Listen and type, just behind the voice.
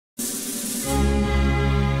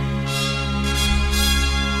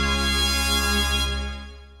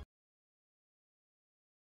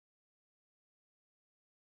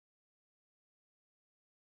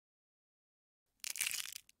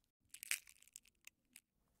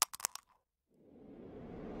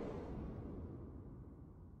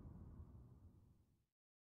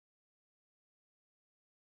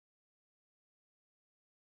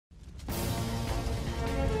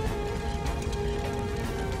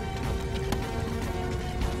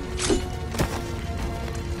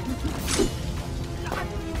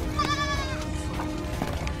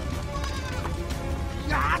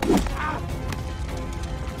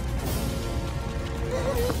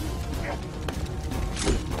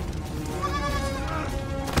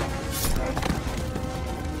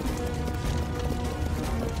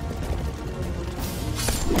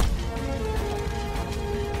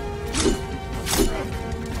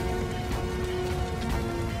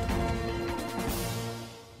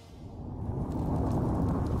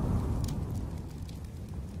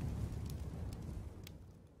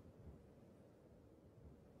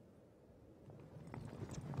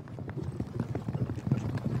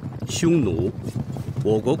匈奴，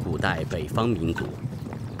我国古代北方民族，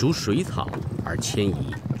逐水草而迁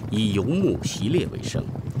移，以游牧习猎为生，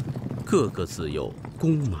个个自幼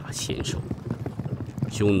弓马娴熟。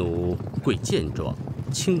匈奴贵健壮，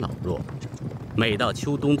轻老弱，每到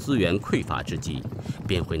秋冬资源匮乏之际，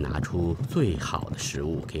便会拿出最好的食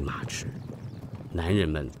物给马吃。男人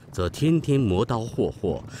们则天天磨刀霍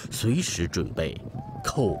霍，随时准备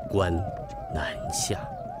扣关南下。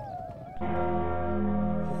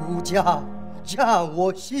吾家驾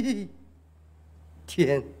我西，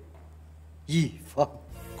天一方。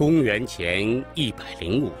公元前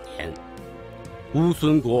105年，乌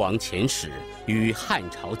孙国王遣使与汉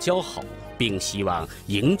朝交好，并希望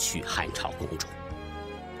迎娶汉朝公主。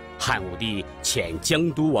汉武帝遣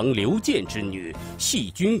江都王刘建之女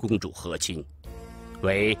细君公主和亲，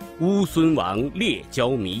为乌孙王列交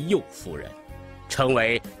弥右夫人，成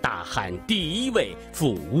为大汉第1位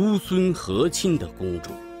赴乌孙和亲的公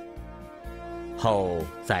主。后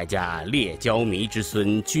再嫁列交弥之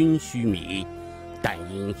孙君须弥，但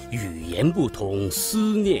因语言不通，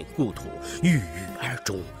思念故土，郁郁而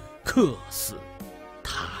终，客死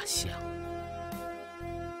他乡。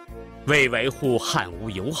为维护汉吴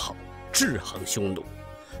友好，制衡匈奴，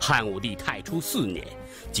汉武帝太初4年，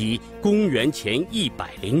即公元前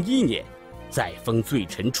101年，再封罪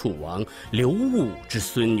臣楚王刘戊之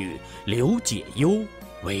孙女刘解忧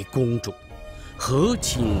为公主，和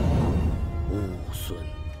亲乌孙。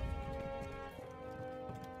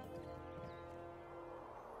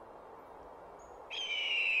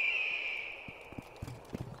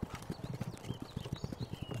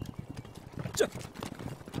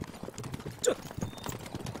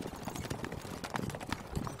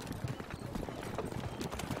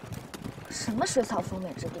什么水草丰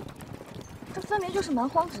美之地？这分明就是蛮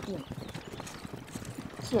荒之地嘛！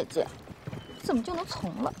姐姐，怎么就能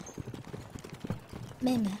从了？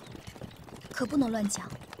妹妹，可不能乱讲。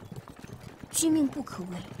君命不可违。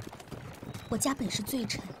我家本是罪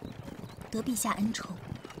臣，得陛下恩宠，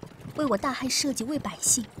为我大汉社稷，为百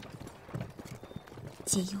姓。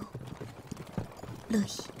解忧，乐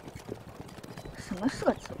意。什么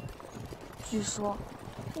社稷？据说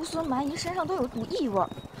乌孙蛮夷身上都有股异味，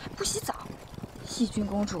还不洗澡。细君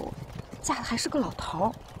公主嫁的还是个老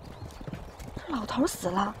头，这老头死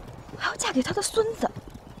了，还要嫁给他的孙子。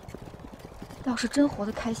要是真活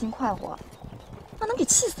得开心快活，那能给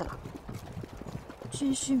气死了。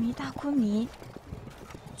君须弥大昆弥，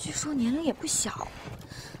据说年龄也不小。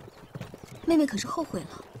妹妹可是后悔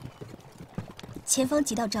了。前方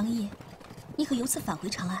即到张掖，你可由此返回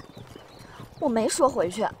长安。我没说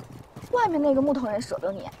回去，外面那个木头人舍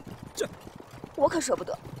得你，我可舍不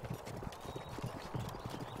得。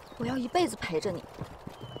我要一辈子陪着你。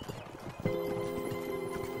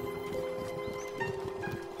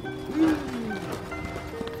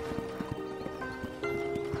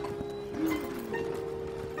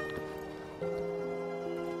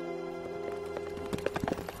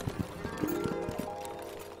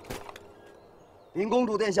禀公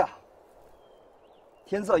主殿下，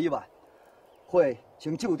天色已晚，会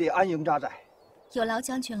请就地安营扎寨。有劳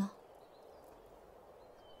将军了。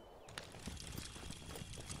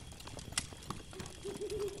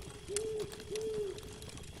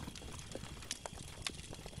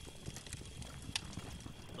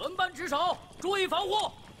轮班值守，注意防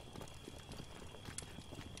护。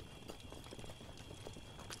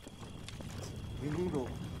禀公主，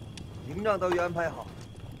营帐都已安排好，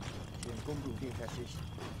请公主殿下歇息。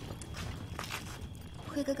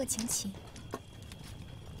辉哥哥，请起。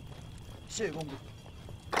谢公主。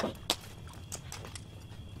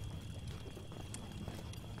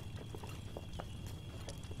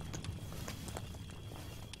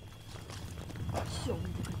秀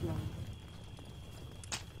你这个刁民！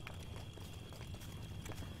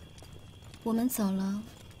我们走了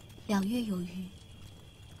2月有余，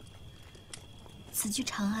此距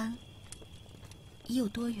长安已有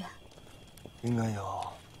多远？应该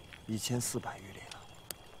有1400余里了。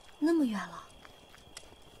那么远了。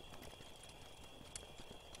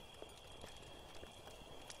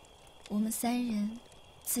我们3人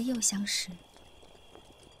自幼相识，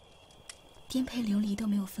颠沛流离都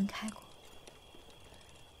没有分开过。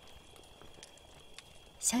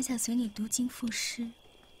想想随你读经赋诗，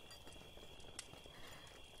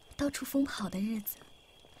到处疯跑的日子，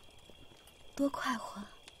多快活！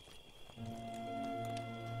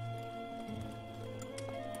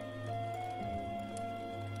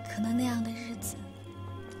可能那样的日子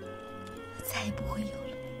再也不会有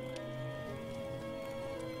了。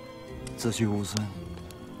自去乌孙，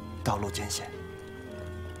道路艰险，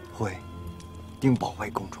会定保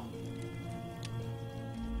卫公主。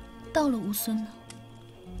到了乌孙呢？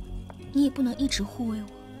你也不能一直护卫我。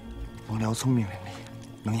冯辽聪明伶俐，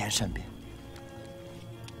能言善辩，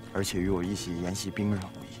而且与我一起研习兵刃武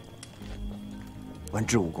艺，文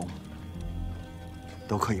治武功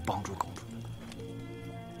都可以帮助公主。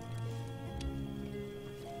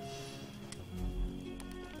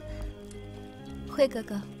慧哥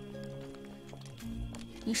哥，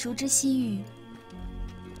你熟知西域，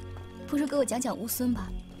不如给我讲讲乌孙吧。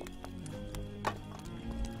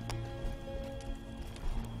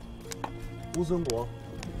乌孙国，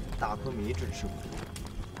大昆弥治持国，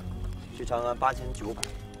去长安8900，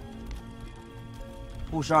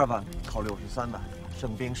步12万，靠63万，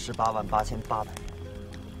胜兵188800人。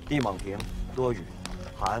地莽平，多雨，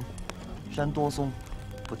寒，山多松，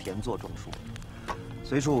不田作种树，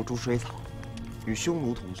随处诸水草，与匈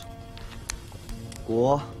奴同属。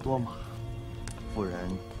国多马，妇人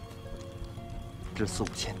至4、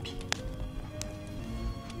5千匹。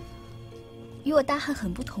与我大汉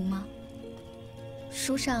很不同吗？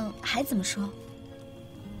书上还怎么说？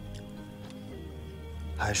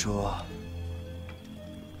还说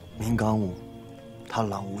明刚武，贪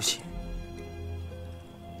狼无形，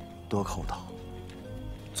多口讨，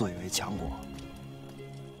作为强国。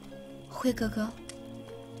慧哥哥，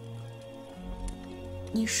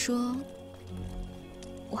你说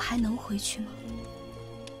我还能回去吗？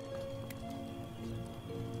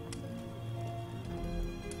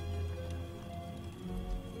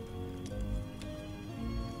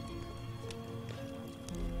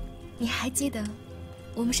你还记得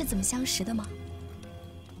我们是怎么相识的吗？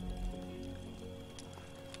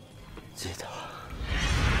记得。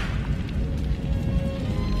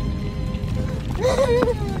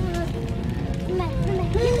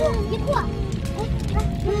别哭！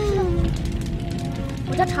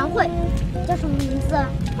我叫常慧，你叫什么名字？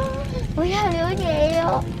我叫刘姐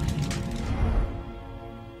哟。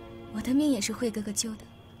我的命也是慧哥哥救的，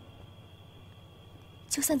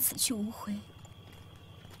就算此去无回，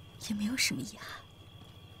也没有什么遗憾。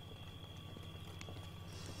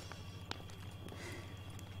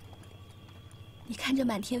你看着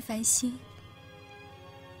满天繁星，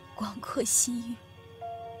广阔西域，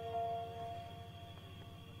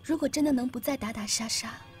如果真的能不再打打杀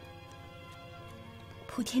杀，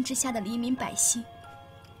普天之下的黎民百姓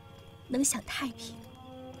能享太平，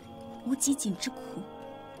无饥馑之苦，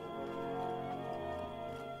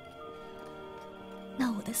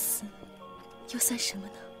那我的死又算什么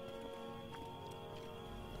呢？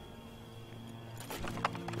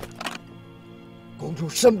公主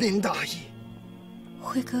深明大义。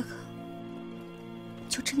慧哥哥，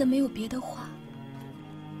就真的没有别的话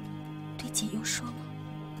对解忧说吗？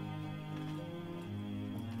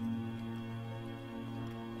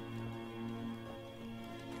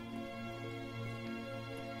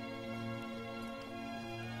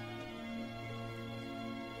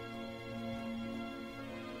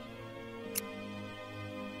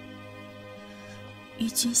与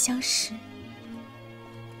君相识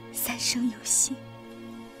，3生有幸。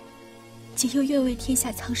解忧愿为天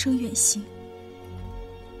下苍生远行，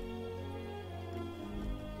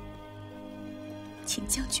请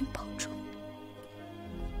将军保重。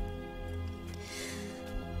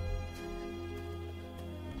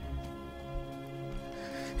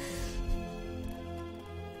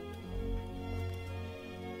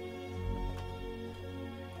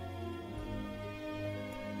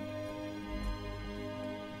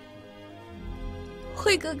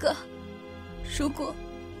慧哥哥，如果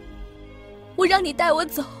我让你带我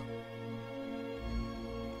走，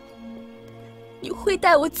你会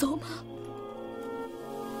带我走吗？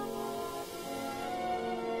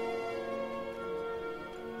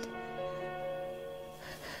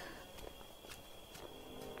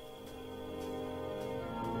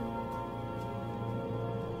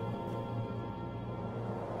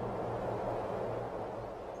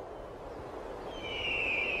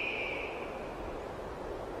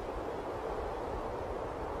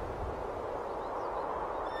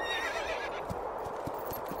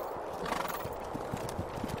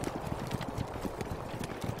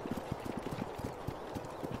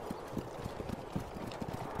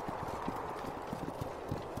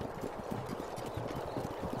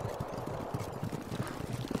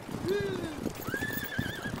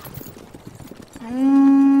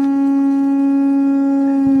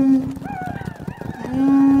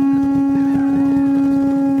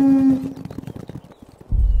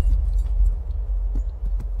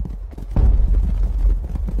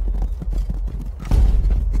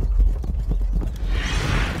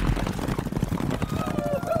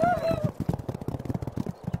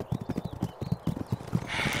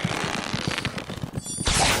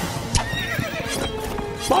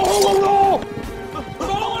保护公主！保护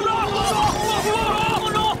公主！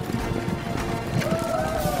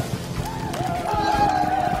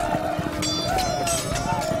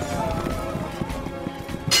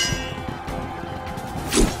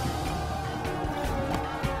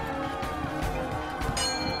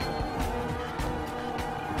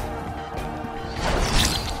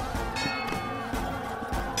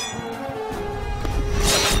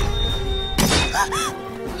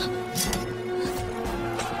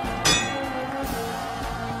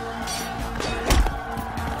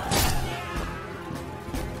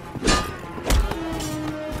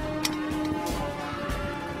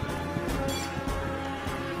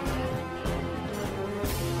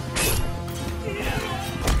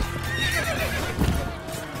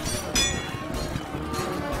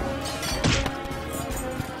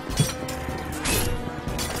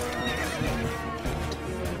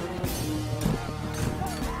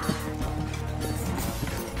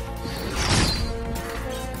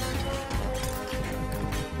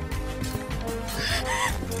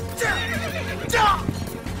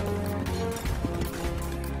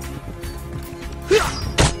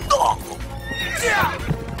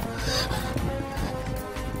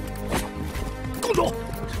公主，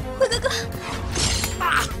辉哥哥，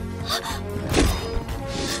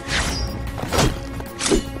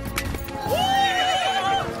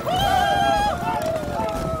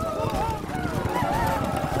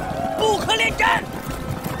不可恋战！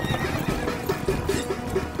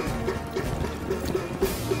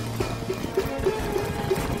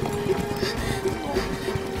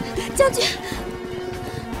将军，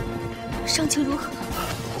伤情如何？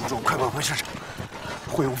公主，快返回圣上，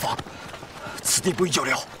会无妨，此地不宜久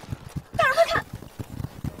留。大人快看！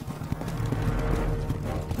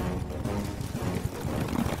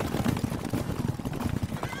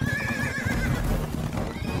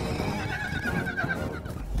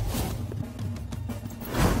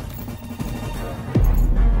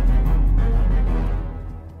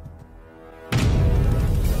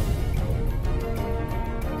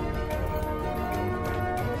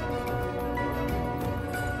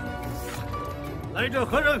来者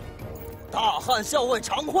何人？大汉校尉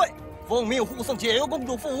常惠奉命护送解忧公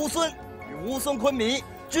主赴乌孙，与乌孙昆弥、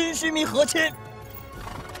君须弥和亲。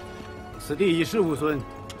此地已是乌孙，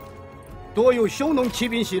多有匈奴骑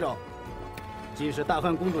兵袭扰。既是大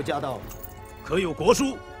汉公主驾到，可有国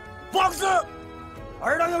书？放肆！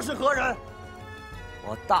尔等又是何人？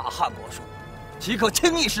我大汉国书，岂可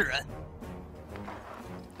轻易示人？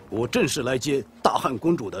我正是来接大汉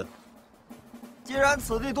公主的。既然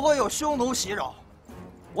此地多有匈奴袭扰，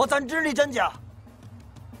我怎知理真假？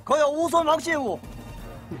可有乌孙王信物？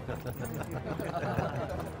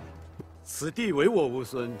此地唯我乌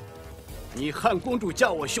孙，你汉公主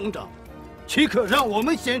嫁我兄长，岂可让我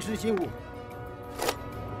们先识信物？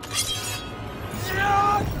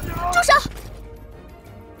住手！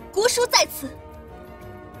国书在此，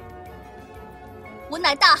我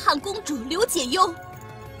乃大汉公主刘解忧，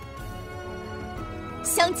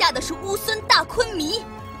相嫁的是乌孙大昆弥。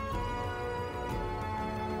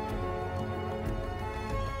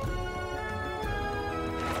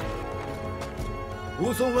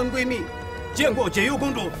乌孙温闺蜜见过解忧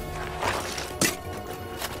公主。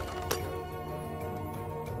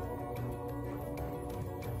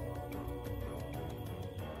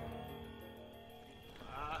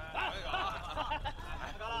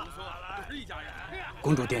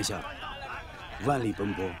公主殿下，万里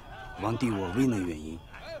奔波，王弟我未能远迎，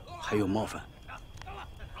还有冒犯，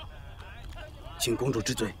请公主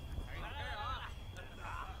治罪。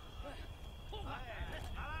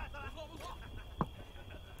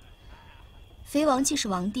肥王既是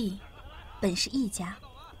王弟，本是一家，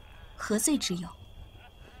何罪之有？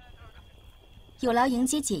有劳迎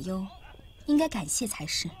接解忧，应该感谢才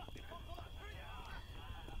是。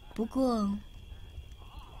不过，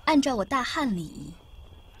按照我大汉礼仪，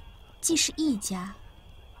既是一家，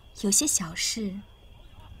有些小事，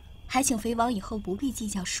还请肥王以后不必计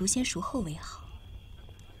较孰先孰后为好。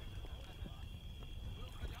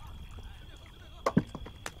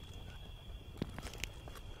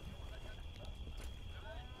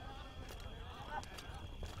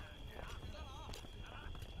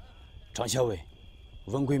常校尉，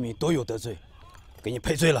温闺蜜多有得罪，给你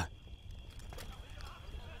赔罪了。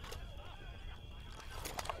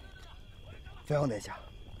飞王殿下，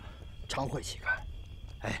常会岂敢？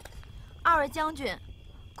哎，二位将军，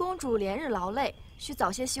公主连日劳累，需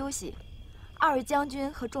早些休息。二位将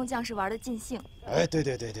军和众将士玩得尽兴。哎，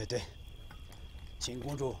对，请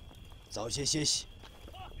公主早些歇息。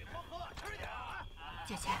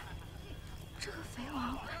姐姐，这个肥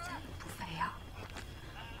王看起来也不肥呀，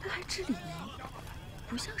他还知礼仪，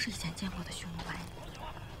不像是以前见过的匈奴蛮夷。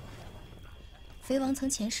肥王曾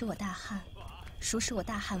遣使我大汉，熟识我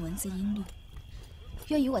大汉文字音律，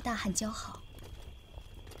愿与我大汉交好。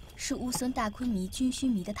是乌孙大昆弥君须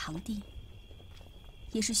弥的堂弟，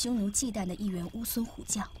也是匈奴忌惮的一员乌孙虎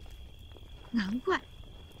将。难怪，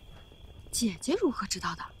姐姐如何知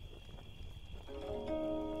道的？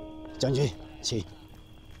将军，请。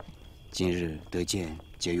今日得见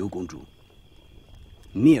解忧公主，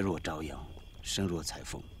面若朝阳，身若彩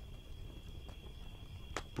凤。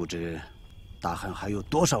不知大汉还有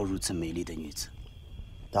多少如此美丽的女子？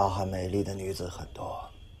大汉美丽的女子很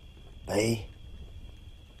多，唯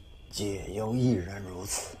解忧一人如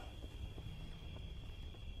此。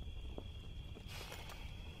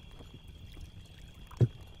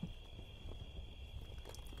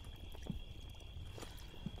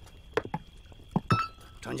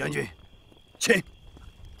常将军，请。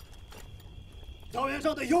草原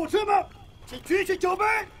上的勇士们，请举起酒杯！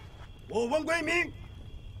我温归明，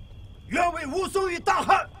愿为乌孙与大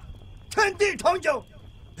汉天地长久，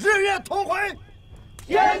日月同辉！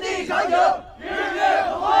天地长久，日月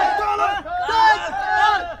同辉！到了，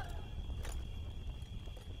干！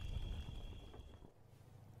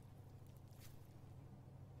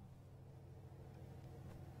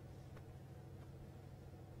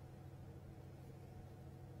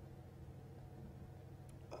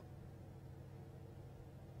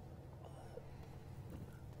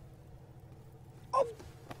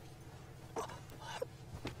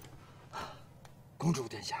公主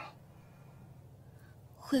殿下，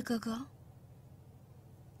惠哥哥，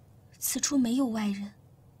此处没有外人，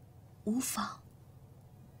无妨。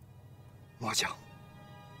末将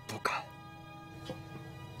不敢。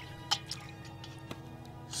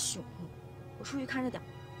朽木，我出去看着点。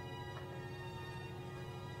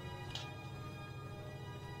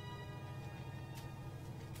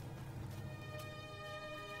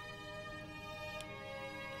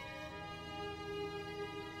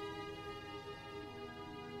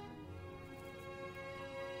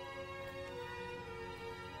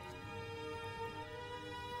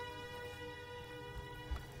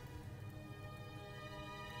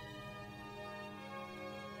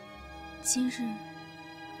今日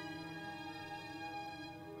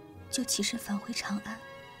就起身返回长安。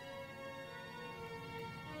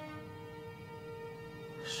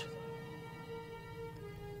是的。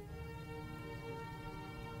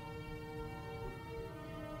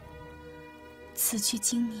此去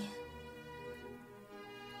经年，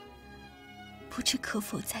不知可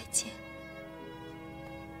否再见。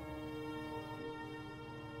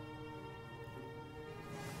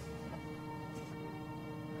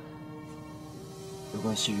有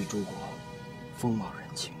关西域诸国风貌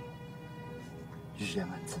人情、日言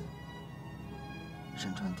文字、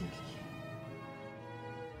山川地理，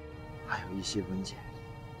还有一些文件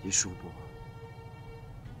与书帛，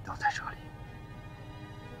都在这里，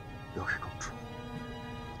留给公主，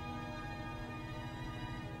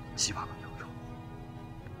希望能有用。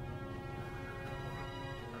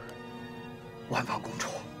万望公主，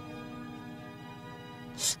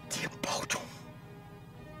一定保重。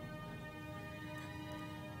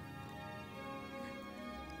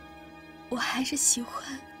我还是喜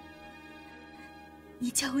欢你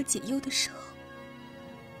叫我解忧的时候。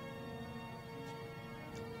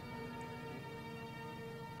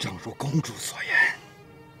正如公主所言，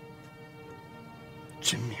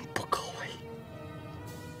君命不可违，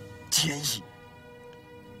天意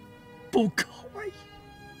不可违。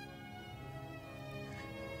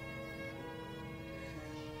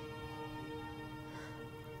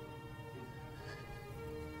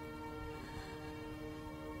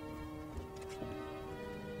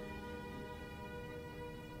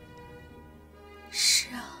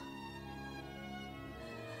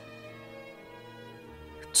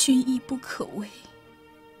君意不可违，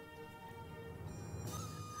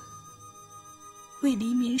为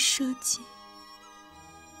黎民社稷，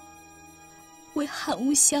为汉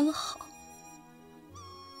吴相好，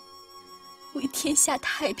为天下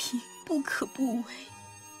太平，不可不为。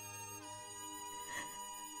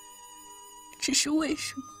只是为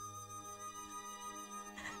什么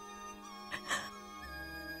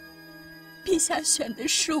陛下选的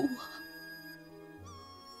是我？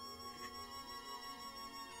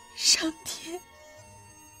上天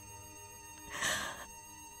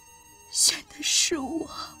选的是我。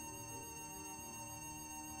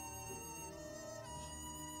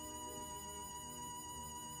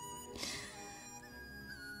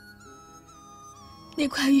那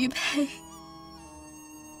块玉佩，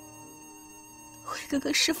辉哥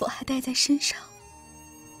哥是否还带在身上？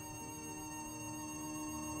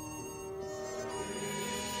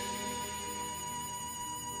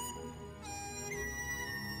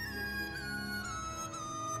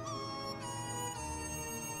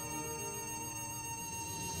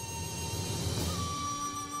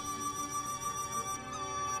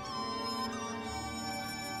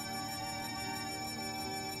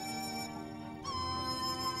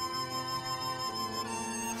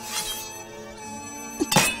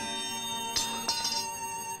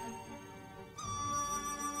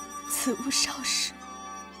此物少时，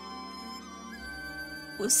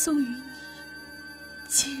我送与你，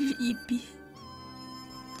今日一别，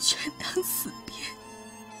全当死别，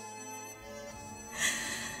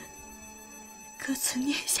各存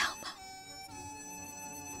念想吧。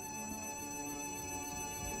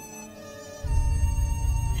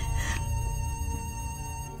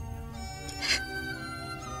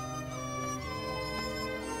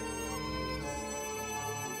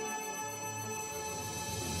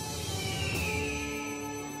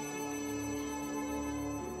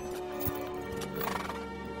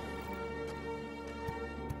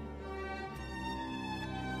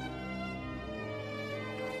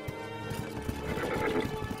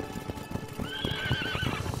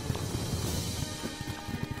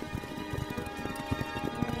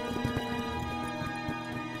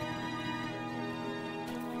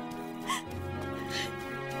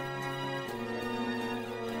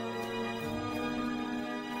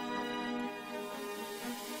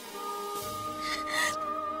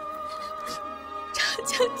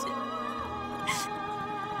将军，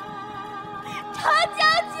常将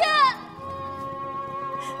军，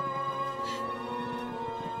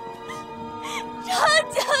常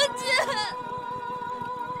将军，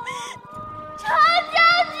常将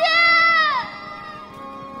军！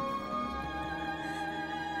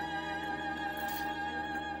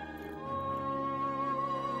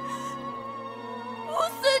乌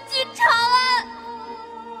孙去长安，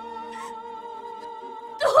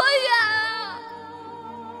多远啊？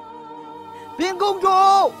禀公主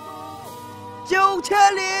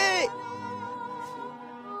，9000里，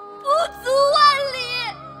不足万里。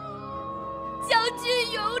将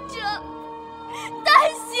军有者，但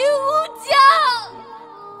行无疆。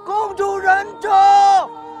公主仁者，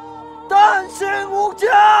但行无疆。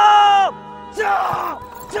驾！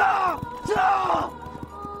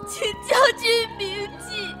请将军铭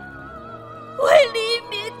记，为黎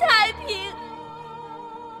民太平，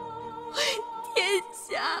为天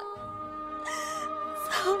下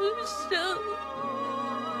苍生。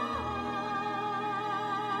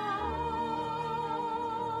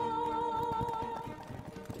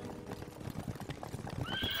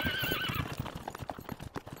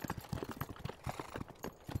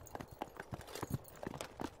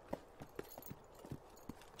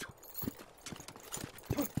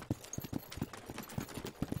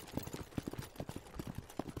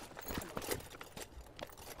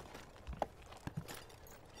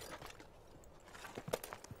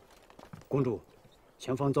公主，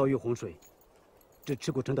前方遭遇洪水，这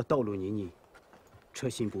赤谷城的道路泥泞，车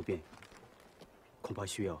行不便，恐怕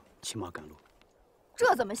需要骑马赶路。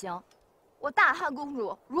这怎么行？我大汉公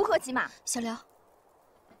主如何骑马？小辽，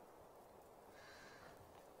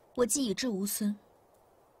我既已至乌孙，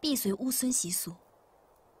必随乌孙习俗，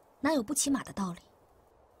哪有不骑马的道理？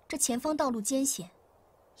这前方道路艰险，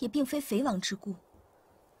也并非匪往之故。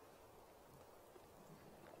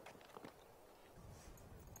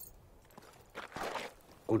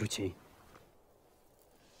公主请。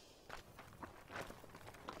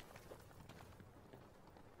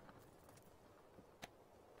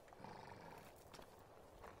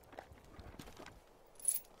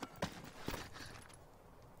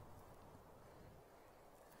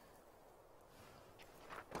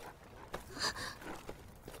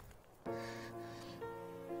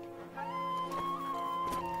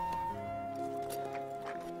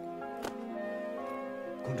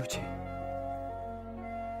公主请。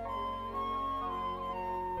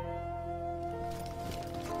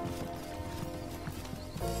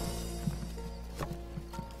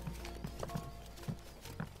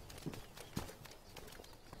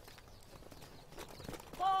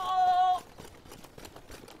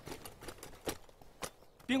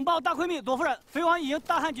禀报大昆明左夫人，飞王已迎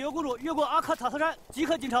大汉解忧公主越过阿克塔特山，即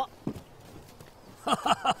刻进城。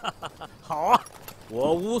好啊，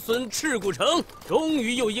我乌孙赤谷城终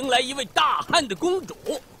于又迎来一位大汉的公主，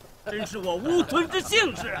真是我乌孙之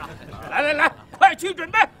幸事啊！来，快去准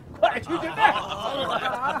备，快去准备！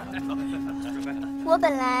我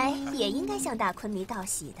本来也应该向大昆迷道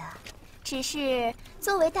喜的，只是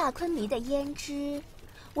作为大昆迷的胭脂，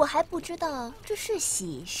我还不知道这是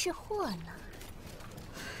喜是祸呢。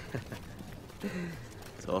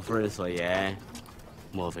左夫人所言，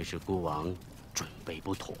莫非是孤王准备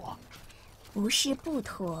不妥？不是不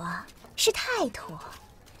妥，是太妥。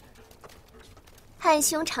汉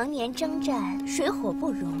兄常年征战，水火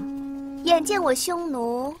不容，眼见我匈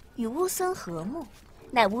奴与乌孙和睦，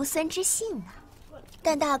乃乌孙之幸啊。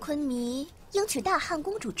但大昆迷应娶大汉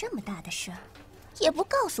公主这么大的事儿，也不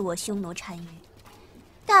告诉我匈奴单于。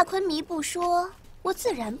大昆迷不说，我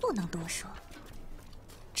自然不能多说。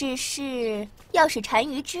只是要是单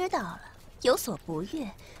于知道了，有所不悦，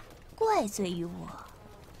怪罪于我，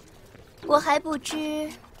我还不知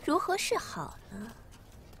如何是好呢。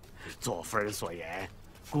左夫人所言，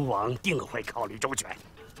孤王定会考虑周全。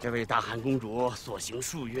这位大汉公主所行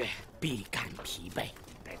数月，必感疲惫，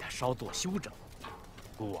待她稍作休整，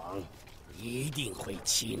孤王一定会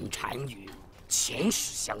请单于前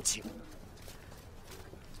使相请。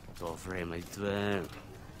左夫人为尊，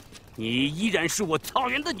你依然是我草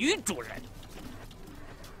原的女主人。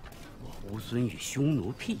我乌孙与匈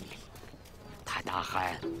奴毗邻，他大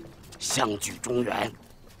汉相距中原，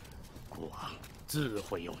孤王自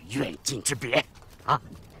会有远近之别啊！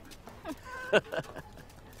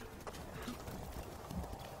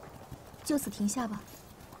就此停下吧。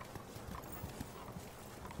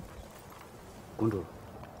公主，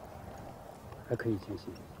还可以前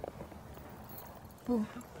行。不，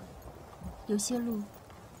有些路，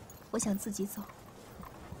我想自己走。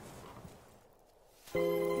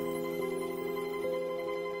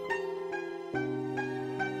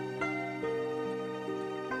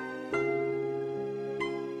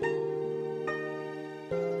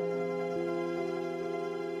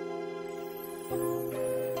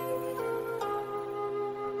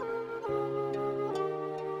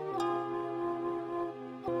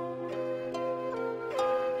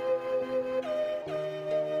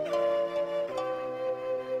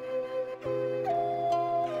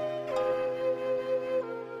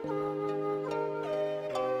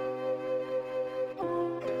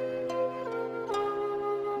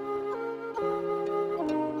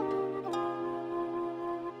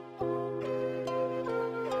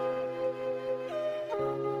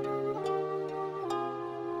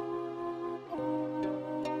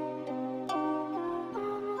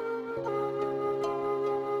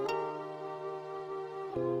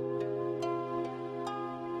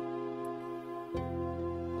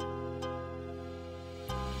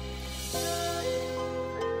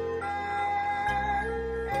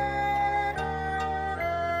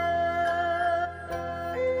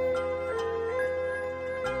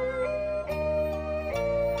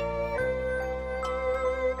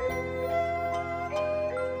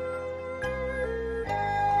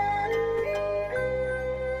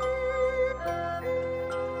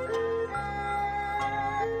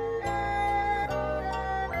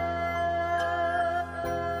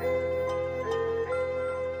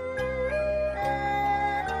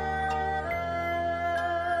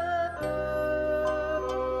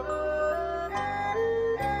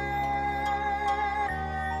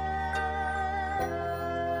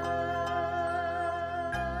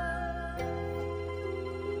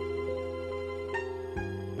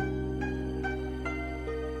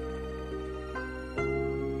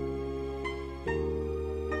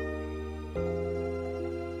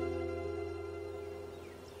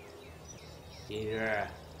今日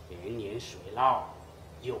连年水涝，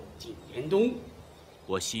又近严冬，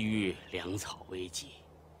我西域粮草危急，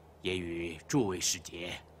也与诸位使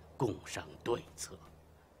节共商对策。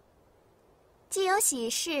既有喜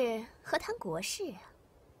事，何谈国事啊？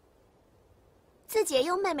自解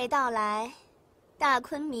忧妹妹到来，大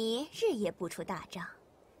昆弥日夜不出大帐，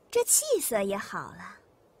这气色也好了。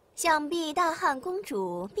想必大汉公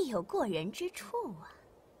主必有过人之处啊。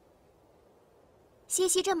息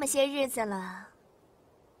息这么些日子了，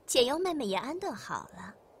解忧妹妹也安顿好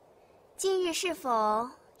了，今日是否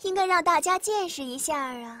应该让大家见识一下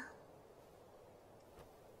啊？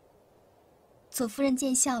左夫人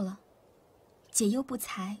见笑了，解忧不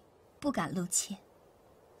才，不敢露怯。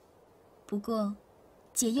不过，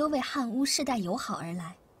解忧为汉乌世代友好而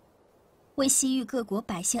来，为西域各国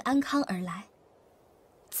百姓安康而来，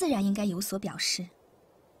自然应该有所表示。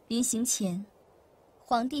临行前，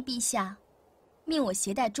皇帝陛下命我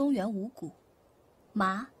携带中原五谷、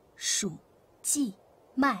麻、黍、稷、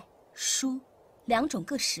麦、菽2种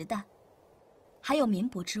各10担，还有绵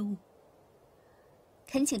帛之物，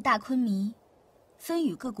恳请大昆弥分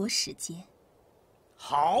与各国使节。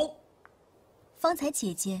好。方才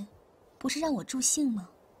姐姐不是让我助兴吗？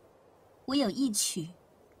我有一曲，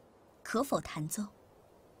可否弹奏？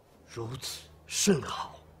如此甚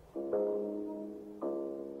好。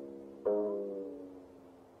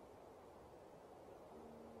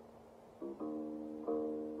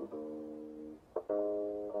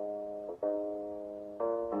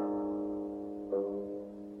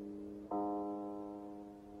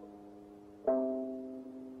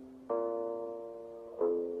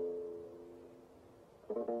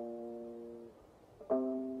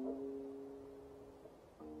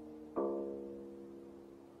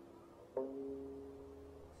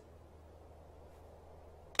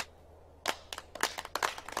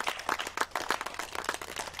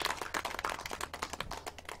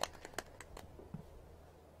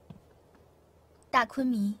大昆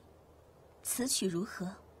弥，此曲如何？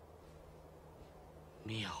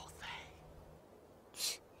妙哉！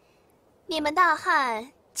你们大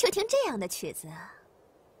汉就听这样的曲子，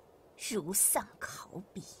如丧考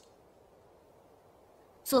妣。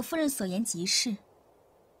左夫人所言极是。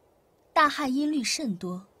大汉音律甚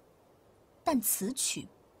多，但此曲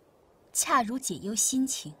恰如解忧心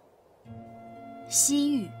情。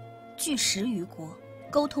西域距10余国，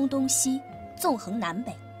沟通东西，纵横南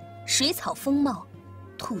北，水草丰茂，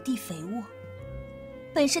土地肥沃，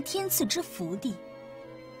本是天赐之福地，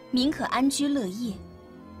民可安居乐业，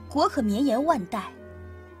国可绵延万代。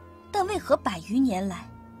但为何100余年来，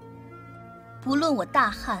不论我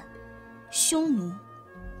大汉、匈奴、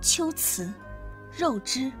龟兹、肉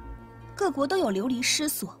支，各国都有流离失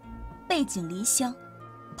所、背井离乡、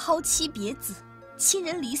抛妻别子、亲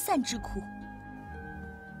人离散之苦。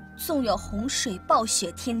纵有洪水、暴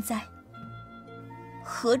雪天灾，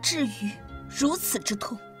何至于如此之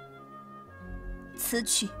痛？此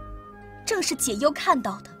曲正是解忧看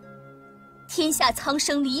到的天下苍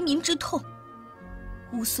生黎民之痛。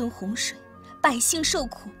乌孙洪水，百姓受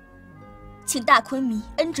苦，请大昆弥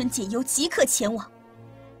恩准解忧即刻前往，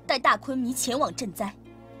带大昆弥前往赈灾，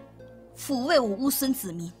抚慰我乌孙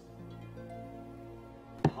子民。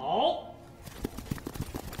好。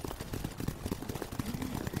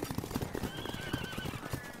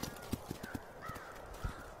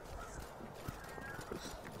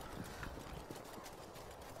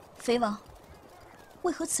肥王，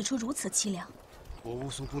为何此处如此凄凉？我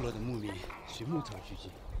乌孙部落的牧民寻木头聚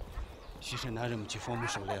集，须是男人们去放牧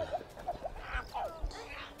狩猎了。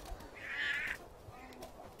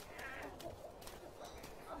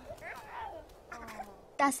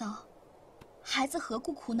大嫂，孩子何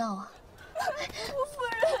故哭闹啊？夫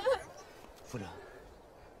人，夫人，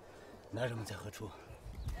男人们在何处？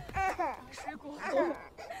水果后，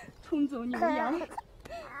冲走牛羊，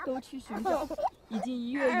都去寻找，已经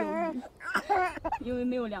1月有余。因为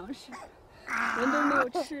没有粮食，人都没有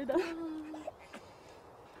吃的。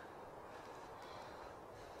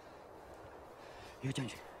岳将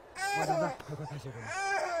军，王将军，快派些人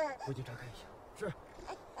回京查看一下。是。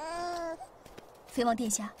肥王殿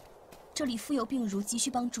下，这里富有病儒，急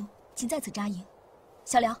需帮助，请在此扎营。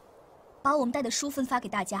小辽，把我们带的书分发给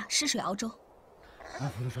大家，施水熬粥。按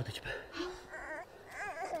夫人说的去办。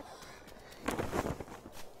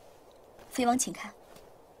肥王，请看。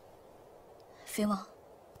肥王，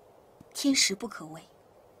天时不可违，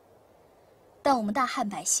但我们大汉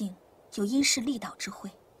百姓有因势利导之慧。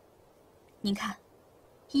您看，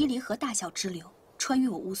伊犁河大小支流穿越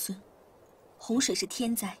我乌孙，洪水是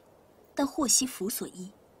天灾，但祸兮福所依。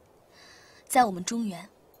在我们中原，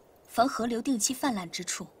凡河流定期泛滥之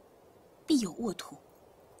处，必有沃土，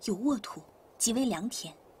有沃土即为良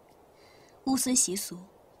田。乌孙习俗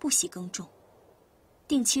不喜耕种，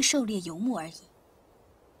定期狩猎游牧而已。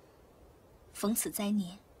逢此灾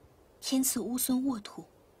年，天赐乌孙沃土，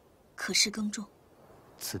可施耕种。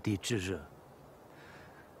此地炙热，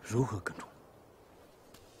如何耕种？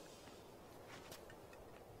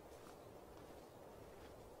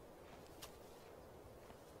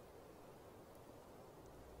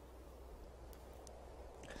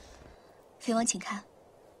飞王，请看。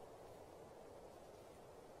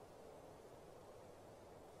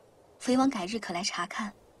飞王改日可来查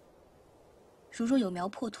看。如若有苗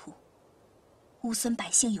破土，乌孙百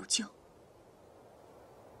姓有救。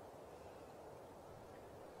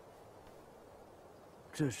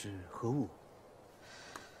这是何物？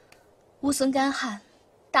乌孙干旱，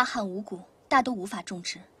大旱五谷大都无法种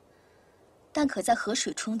植，但可在河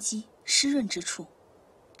水冲击、湿润之处，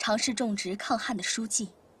尝试种植抗旱的蔬稷。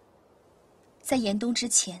在严冬之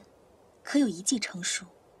前，可有一季成熟。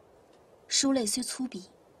蔬类虽粗鄙，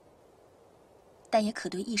但也可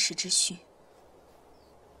对一时之需。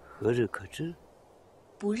何日可知？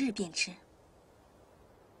不日便知。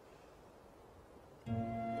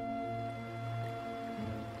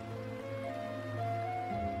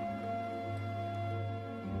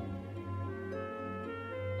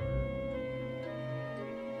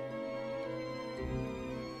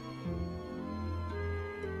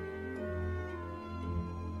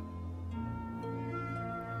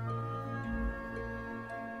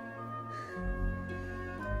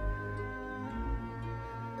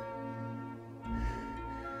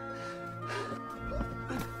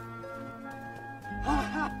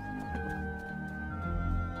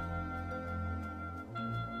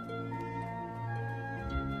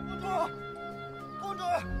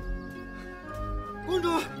公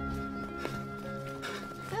主，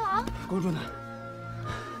飞王，公主呢？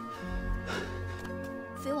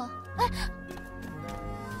飞王，哎，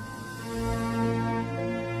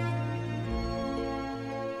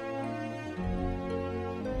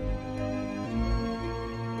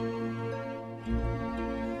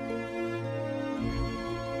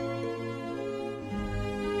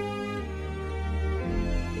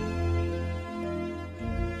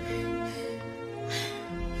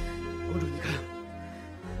公主，你看。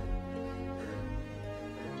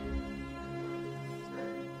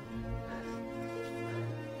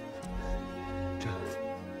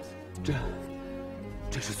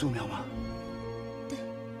这是素描吗？对。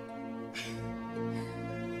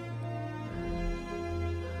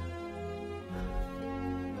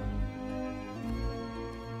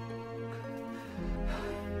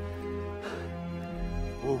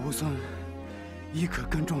我乌孙亦可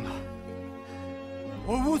耕种了，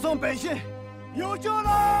我乌孙百姓有救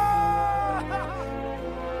了！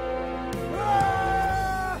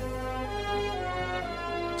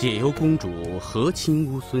解忧公主和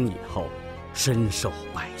亲乌孙以后，深受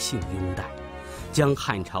百姓拥戴，将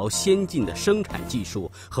汉朝先进的生产技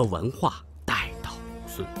术和文化带到乌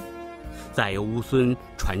孙，再由乌孙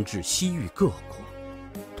传至西域各国，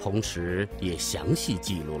同时也详细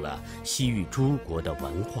记录了西域诸国的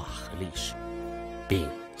文化和历史，并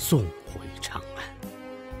送回长安。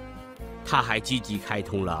他还积极开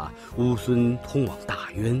通了乌孙通往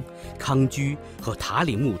大渊、康居和塔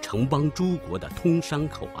里木城邦诸国的通商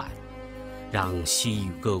口岸，让西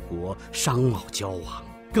域各国商贸交往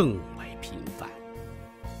更为频繁。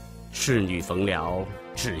侍女冯辽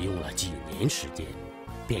只用了几年时间，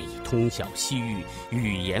便已通晓西域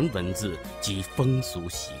语言文字及风俗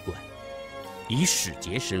习惯，以使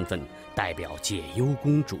节身份代表解忧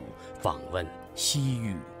公主访问西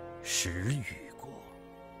域10余国。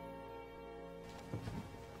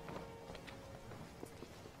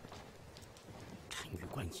单于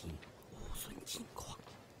关心乌孙近况。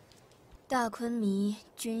大昆弥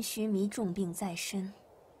君须弥重病在身，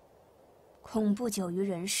恐不久于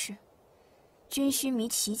人世。君须弥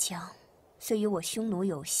其强，虽与我匈奴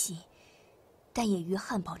有隙，但也与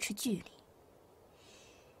汉保持距离。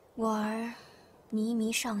我儿靡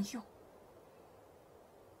靡上用，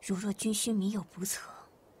如若君须弥有不测，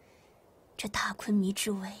这大昆弥之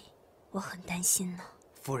危，我很担心呢。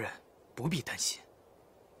夫人不必担心，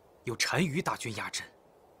有单于大军压阵，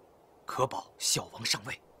可保孝王上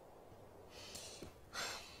位。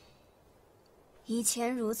以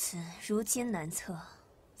前如此，如今难测。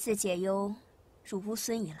自解忧入乌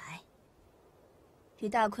孙以来，与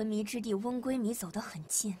大昆弥之弟翁归弥走得很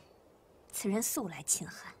近，此人素来亲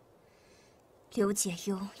汉。刘解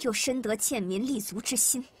忧又深得贱民立足之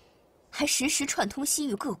心，还时时串通西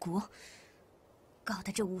域各国，搞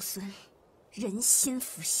得这乌孙人心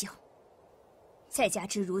浮消。再加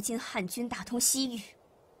之如今汉军打通西域，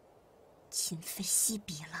今非昔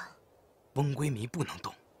比了。翁闺弥不能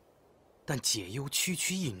动，但解忧区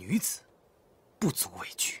区一女子，不足为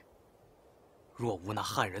惧。若无那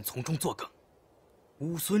汉人从中作梗，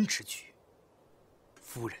乌孙之举，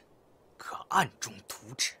夫人可暗中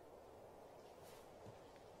图之。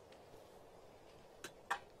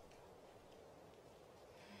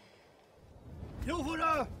尤夫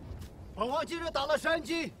人，本王今日打了山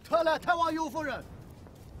鸡，特来探望尤夫人。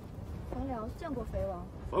冯辽见过肥王。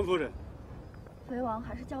冯夫人，肥王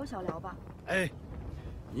还是叫我小辽吧。哎，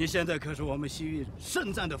你现在可是我们西域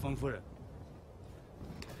盛赞的冯夫人。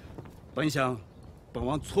本想，本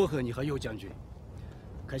王撮合你和右将军，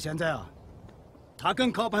可现在啊，他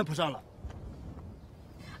更高攀不上了。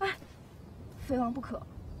哎，肥王不可，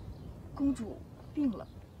公主病了，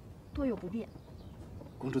多有不便。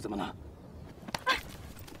公主怎么了？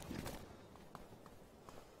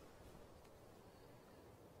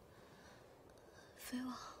飞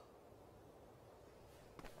王，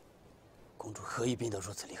公主何以病得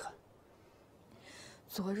如此厉害？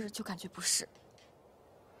昨日就感觉不适。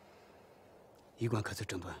医官可曾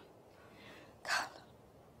诊断？看了，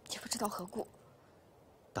也不知道何故。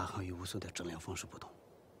大汉与乌孙的诊疗方式不同。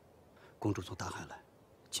公主从大汉来，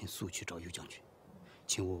请速去找右将军，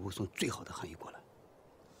请我乌孙最好的汉医过来。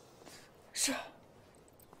是。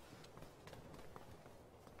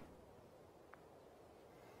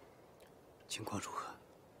情况如何？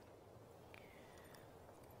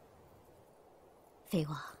飞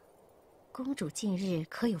王，公主近日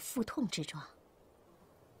可有腹痛之状？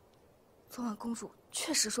昨晚公主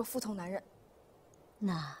确实说腹痛难忍。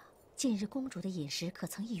那近日公主的饮食可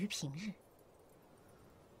曾异于平日？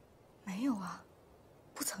没有啊，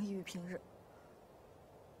不曾异于平日。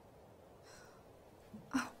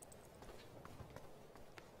啊，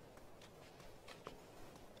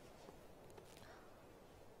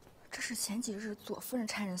这是前几日左夫人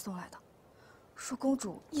差人送来的，说公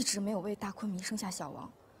主一直没有为大昆弥生下小王，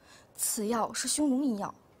此药是匈奴秘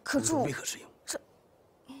药，可助。为何使用？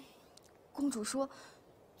公主说，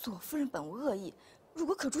左夫人本无恶意，如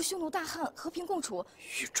果可助匈奴大汉和平共处，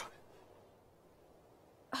愚蠢！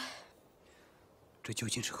这究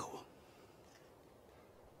竟是何物？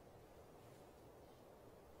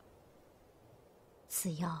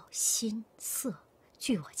此药辛涩，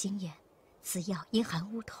据我经验，此药因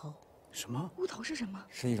含乌头。什么？乌头是什么？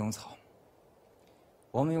是一种草。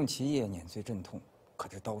我们用其叶碾碎镇痛，可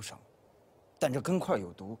治刀伤，但这根块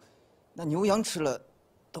有毒，那牛羊吃了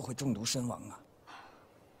都会中毒身亡啊！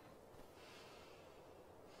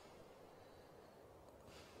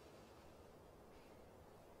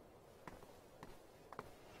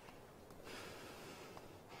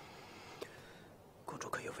公主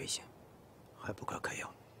可有危险，还不快开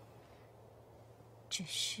药？只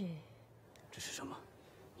是什么？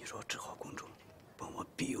你若治好公主，本王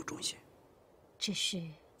必有重谢。只是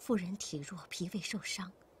妇人体弱，脾胃受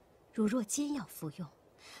伤，如若煎药服用，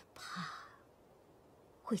怕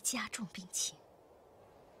会加重病情。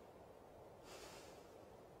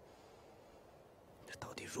这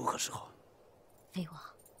到底如何是好？飞王，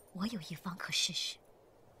我有一方可试试。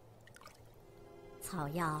草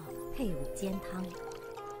药配伍煎汤，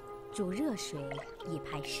煮热水以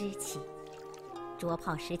排湿气，灼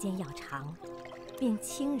泡时间要长，并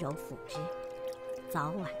轻柔服之，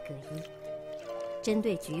早晚各一，针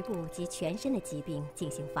对局部及全身的疾病进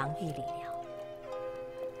行防御理疗。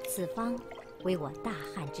此方为我大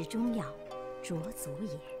汉之中药，卓足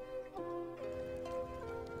也。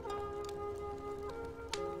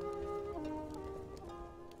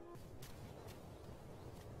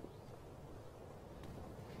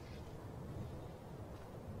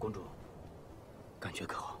公主，感觉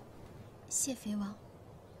可好？谢肥王，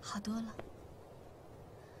好多了。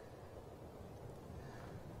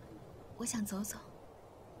我想走走。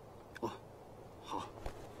哦，好。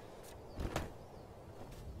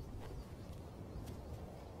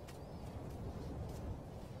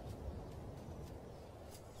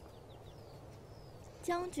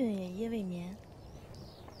将军也夜未眠。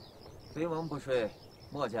肥王不睡，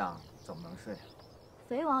末将怎么能睡？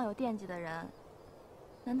肥王有惦记的人，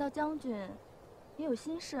难道将军也有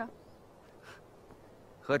心事？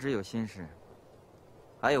何止有心事，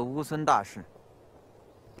还有乌孙大事。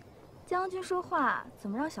将军说话怎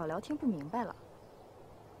么让小辽听不明白了？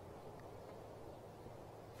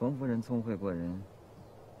冯夫人聪慧过人，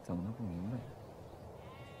怎么能不明白呢？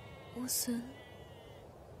乌孙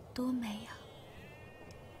多美啊！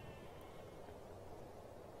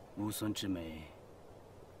乌孙之美，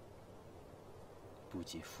不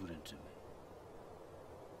及夫人之美。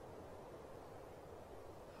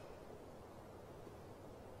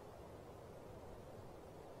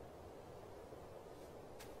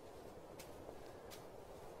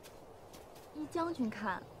将军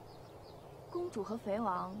看，公主和肥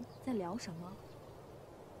王在聊什么？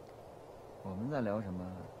我们在聊什么，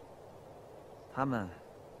他们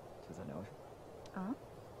就在聊什么。啊？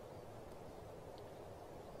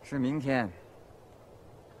是明天，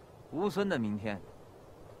乌孙的明天，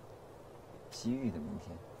西域的明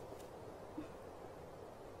天。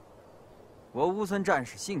我乌孙战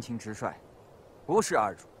士性情直率，不是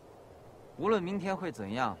二主。无论明天会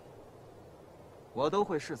怎样，我都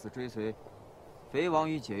会誓死追随肥王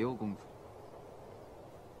与解忧公主。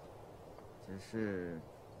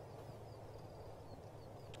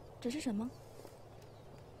只是什么？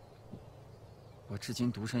我至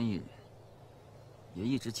今独身一人，也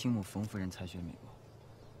一直倾慕冯夫人才学美貌。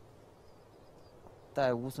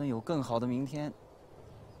待乌孙有更好的明天，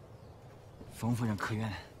冯夫人可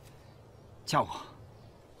愿嫁我？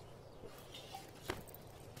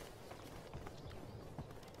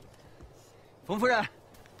冯夫人。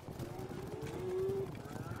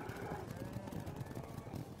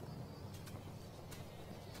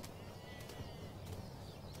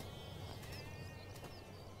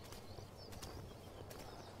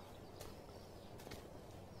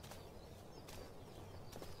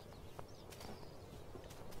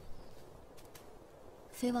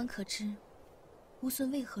肥王可知，乌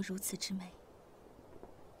孙为何如此之美？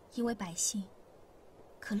因为百姓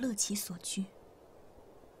可乐其所居。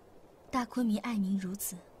大昆弥爱民如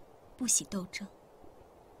子，不喜斗争。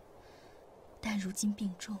但如今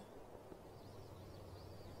病重，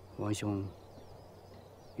王兄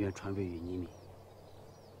愿传位于你民。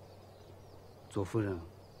左夫人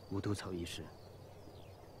无头草一事，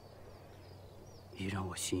已让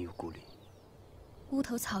我心有顾虑。乌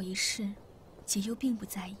头草一事，解忧并不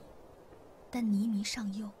在意，但倪弥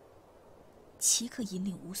尚幼，岂可引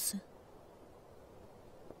领乌孙？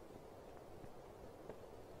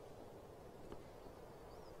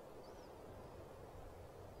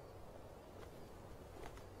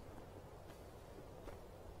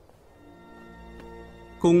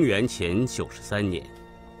公元前93年，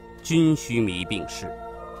君须弥病逝。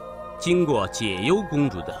经过解忧公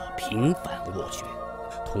主的频繁斡旋，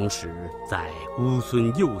同时在乌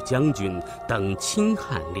孙右将军等亲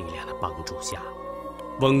汉力量的帮助下，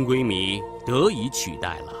翁归靡得以取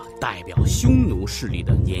代了代表匈奴势力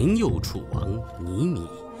的年幼楚王倪弥，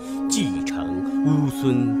继承乌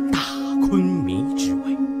孙大昆弥之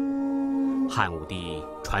位。汉武帝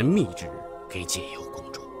传密旨给解忧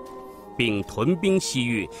公主，并屯兵西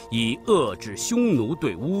域，以遏制匈奴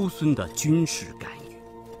对乌孙的军事干预。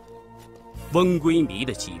翁归靡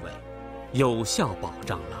的继位，有效保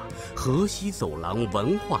障了河西走廊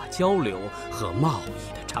文化交流和贸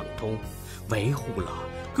易的畅通，维护了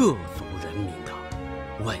各族人民的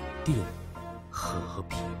稳定和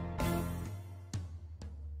平。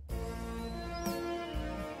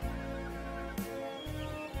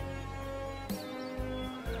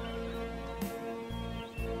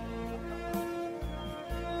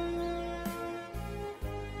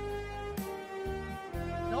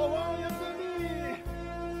小王爷遵命，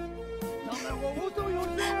将来我无所有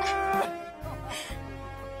事。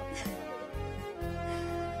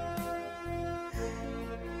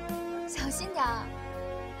小心点儿。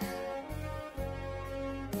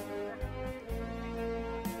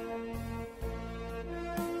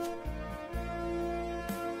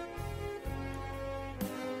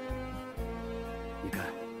你看，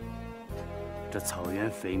这草原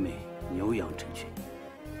肥美，牛羊成群，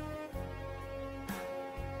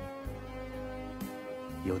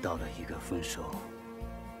又到了一个丰收、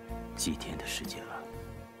祭天的时节了。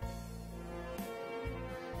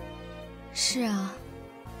是啊，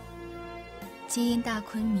皆因大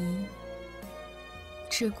昆弥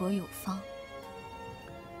治国有方。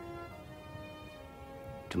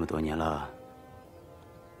这么多年了，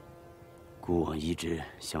孤王一直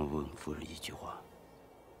想问夫人一句话。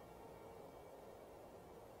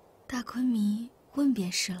大昆弥问便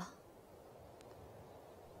是了。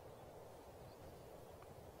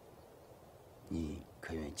你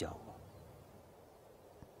可愿嫁我？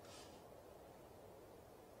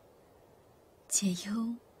解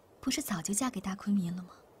忧不是早就嫁给大昆弥了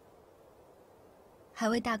吗？还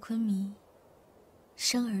为大昆弥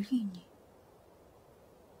生儿育女。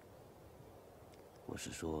我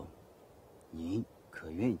是说，您可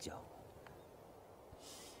愿嫁我？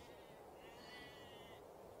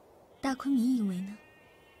大昆弥以为呢？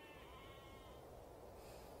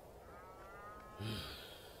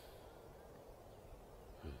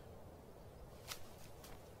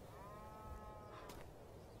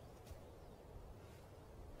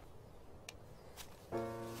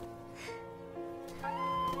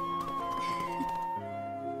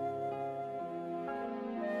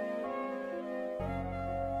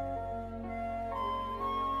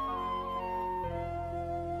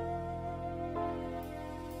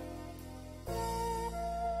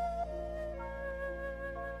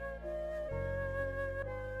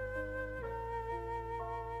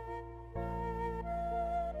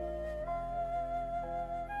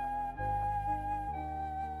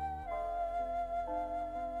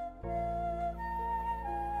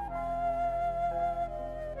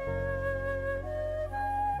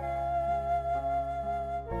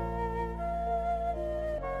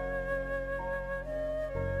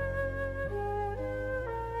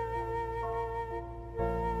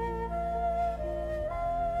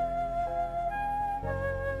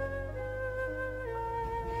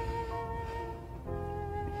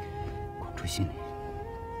主心里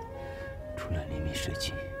除了黎民社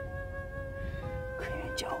稷，可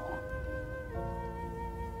愿嫁我？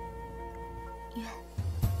愿。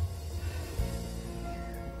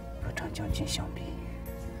和张将军相比，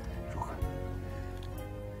如何？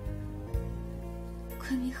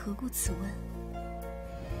昆明何故此问？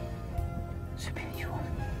随便一问。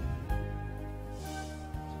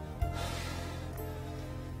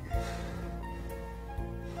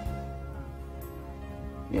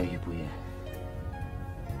愿与不愿，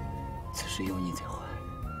此事有你在怀。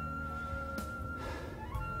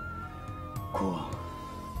国王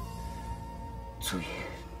足矣。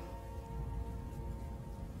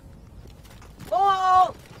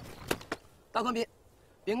报！大昆比，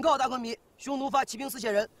禀告大昆比，匈奴发骑兵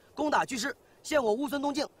4000人攻打居师，陷我乌孙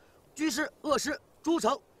东境，居师扼师诸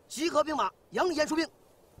城集合兵马，扬言出兵。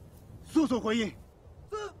速速回应。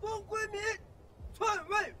自封归民篡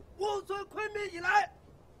位乌孙昆明以来，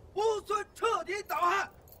乌孙彻底倒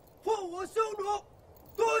汉，破我匈奴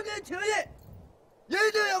多年情谊，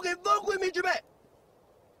一定要给封归民之辈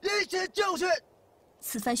一些教训。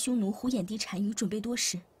此番匈奴虎眼滴单于准备多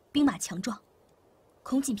时，兵马强壮，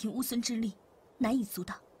恐仅凭乌孙之力难以阻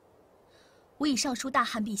挡。我已上书大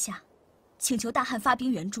汉陛下，请求大汉发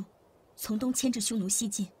兵援助，从东牵制匈奴西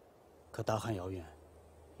进。可大汉遥远，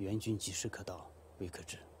援军几时可到，未可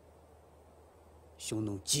知。匈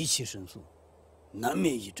奴极其神速，难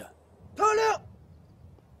免一战。特令，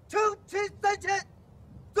轻骑3000，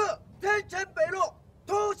自天堑北路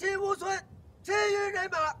突袭乌孙，其余人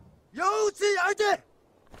马由西而进。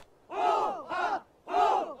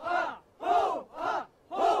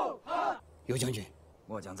尤将军，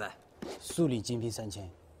末将在。速立精兵3000，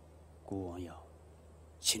国王要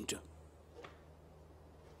亲征。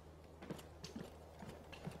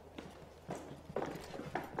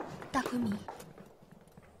大昆明，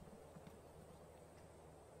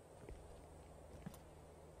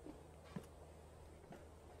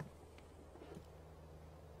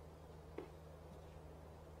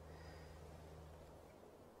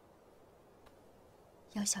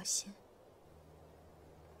要小心。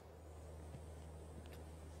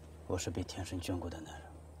我是被天神眷顾的男人，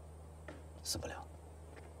死不了。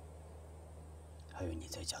还有你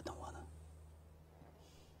在家等我呢。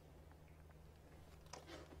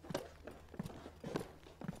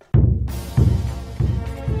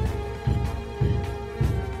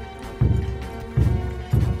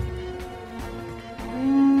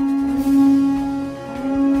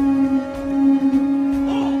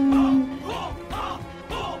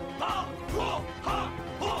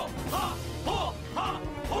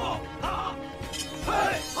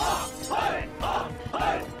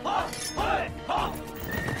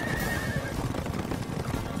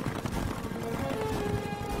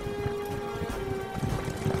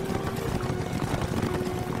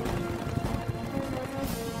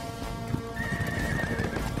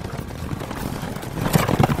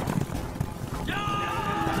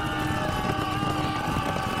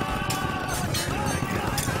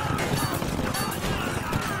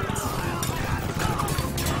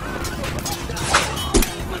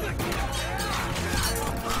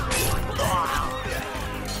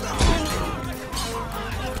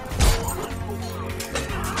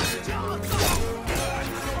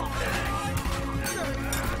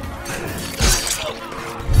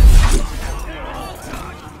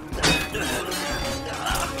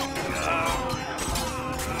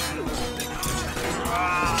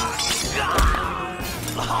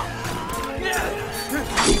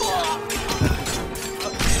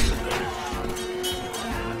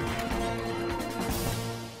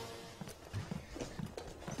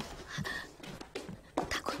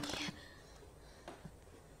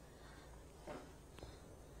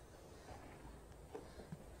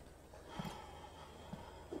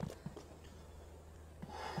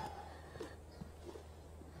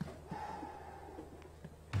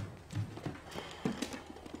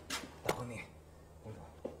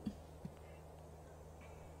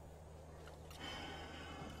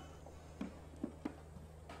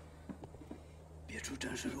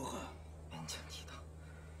战事如何？勉强抵挡，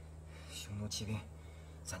匈奴骑兵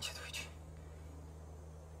暂且退去。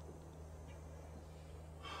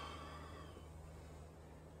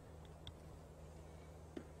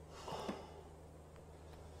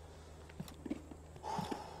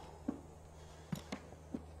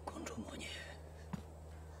公主莫念，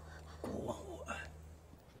国王无碍。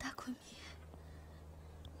大昆明，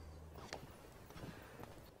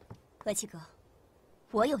额齐阁，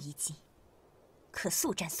我有一计。可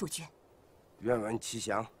速战速决。愿闻其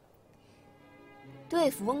详。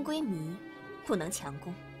对付翁归迷，不能强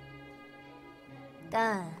攻，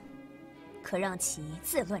但可让其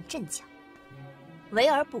自乱阵脚。围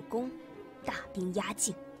而不攻，大兵压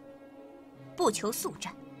境，不求速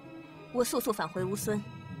战。我速速返回乌孙，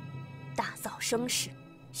大造声势。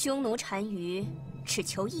匈奴单于只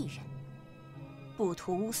求一人，不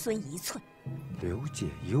图乌孙一寸。刘解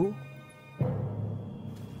忧，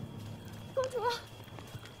公主，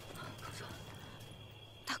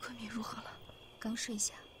大昆明如何了？刚睡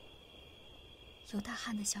下。有大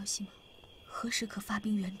汉的消息吗？何时可发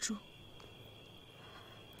兵援助？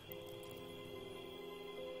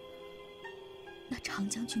那常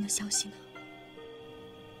将军的消息呢？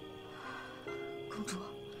公主，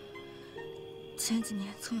前几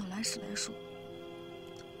年曾有来使来说，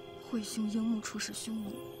惠兄樱木出使匈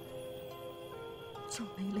奴，就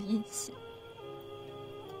没了音信。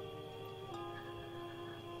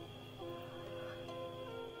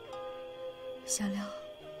小廖，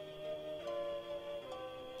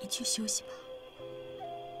你去休息吧，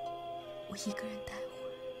我一个人待会儿。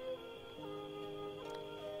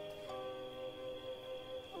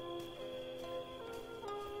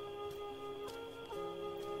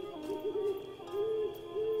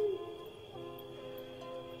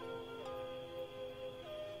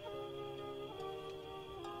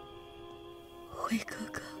辉哥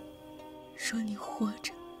哥说你活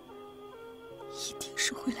着，一定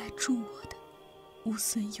是会来助我的。乌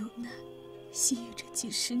孙有难，惜于这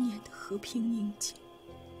几十年的和平宁静，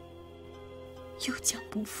又将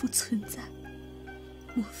不复存在。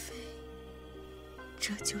莫非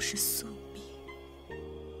这就是宿命？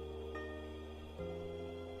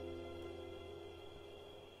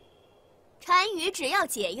单于只要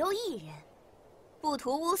解忧一人，不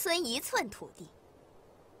图乌孙一寸土地。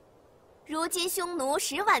如今匈奴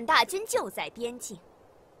10万大军就在边境，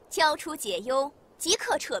交出解忧，即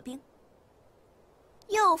刻撤兵。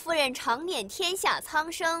右夫人常念天下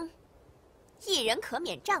苍生，一人可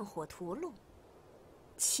免战火屠戮，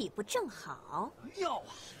岂不正好？要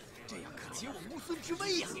啊，这样可解我乌孙之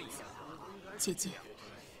危呀！姐姐，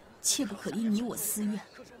切不可因你我私怨，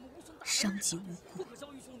伤及无辜。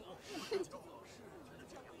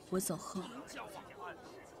我走后，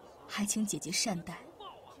还请姐姐善待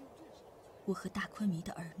我和大昆弥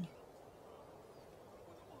的儿女。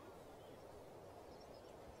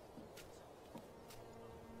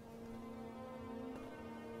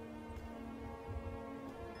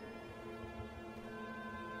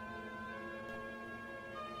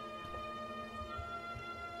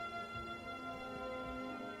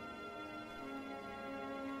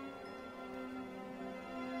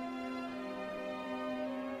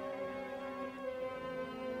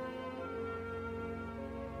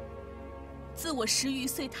自我10余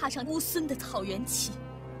岁踏上乌孙的草原起，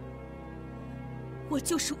我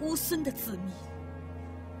就是乌孙的子民。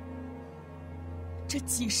这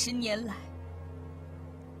几十年来，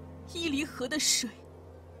伊犁河的水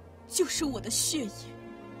就是我的血液。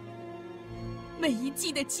每一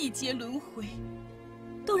季的季节轮回，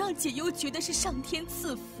都让解忧觉得是上天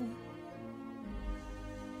赐福。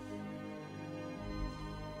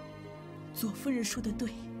左夫人说的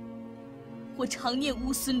对，我常念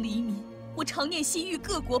乌孙黎民。我常念心育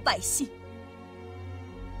各国百姓，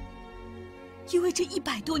因为这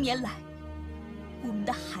100多年来，我们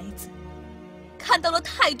的孩子看到了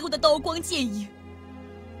太多的刀光剑影。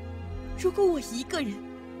如果我一个人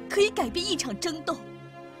可以改变一场争斗，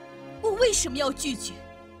我为什么要拒绝？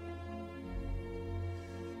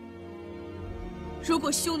如果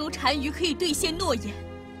匈奴单于可以兑现诺言，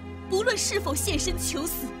不论是否现身求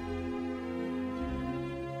死，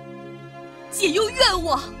解忧愿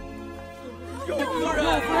望。右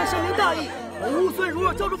夫人深明大义，我乌孙如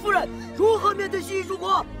若交出夫人，如何面对西域诸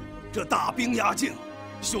国？这大兵压境，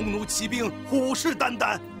匈奴骑兵虎视眈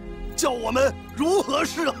眈，叫我们如何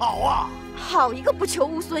是好啊？好一个不求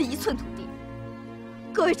乌孙一寸土地！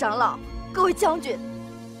各位长老，各位将军，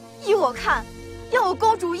依我看，要我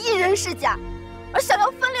公主一人是假，而想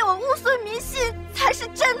要分裂我乌孙民心才是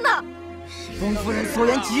真的。翁夫人所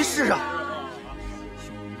言极是啊！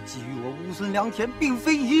匈奴觊觎我乌孙良田，并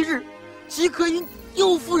非一日。岂可因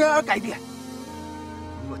右夫人而改变？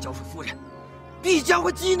如若交出夫人，必将会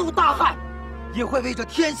激怒大汉，也会为这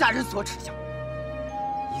天下人所耻笑。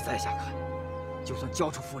依在下看，就算交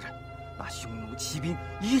出夫人，那匈奴骑兵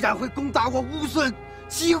依然会攻打我乌孙，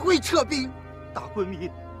岂会撤兵？大昆弥，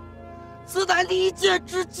此乃离间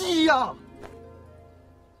之计呀！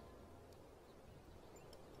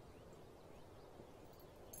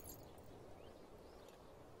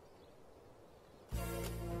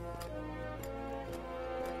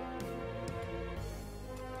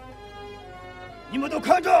你们都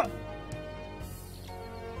看着，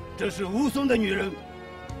这是乌孙的女人，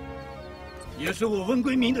也是我温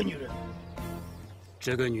归明的女人。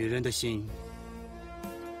这个女人的心，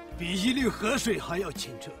比一粒河水还要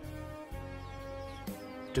清澈。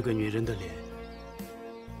这个女人的脸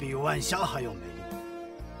比晚霞还要美丽。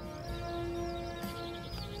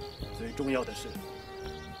最重要的是，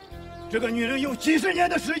这个女人用几十年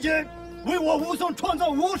的时间为我武松创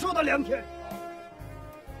造无数的良田，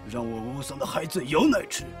让我武松的孩子有奶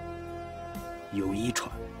吃，有衣穿。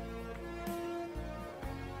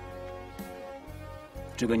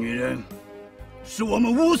这个女人是我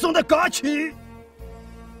们武松的嘎妻。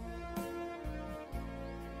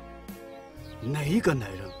哪一个男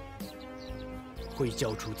人会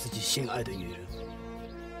交出自己心爱的女人？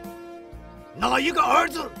哪一个儿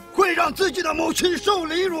子会让自己的母亲受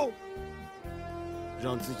凌辱，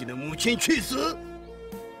让自己的母亲去死？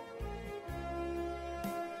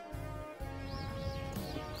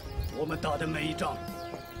我们打的每一仗，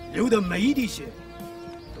流的每一滴血，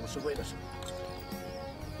都是为了什么？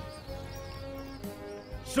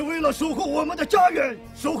是为了守护我们的家园，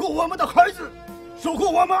守护我们的孩子，守护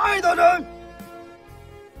我们爱的人。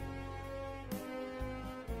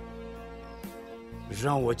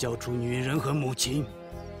让我交出女人和母亲，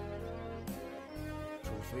除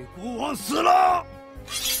非国王死了。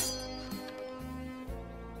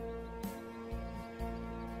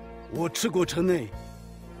我吃过城内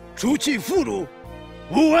除弃俘虏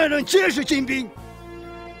5万人，皆是精兵，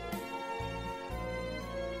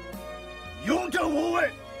勇者无畏，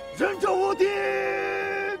仁者无敌。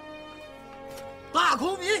大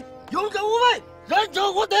孔明，勇者无畏，仁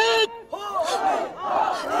者无敌。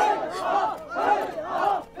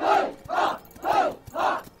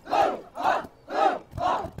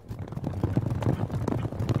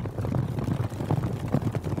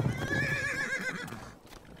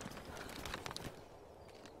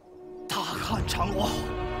大汉长王，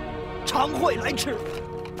常会来迟。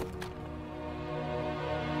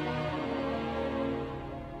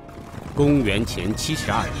公元前72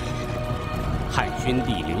年，汉宣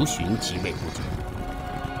帝刘询即位不久，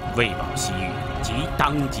为保西域，即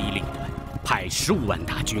当机立断，派15万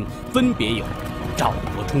大军，分别有赵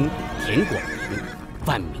国忠、田广明、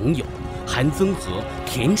万明友、韩曾和、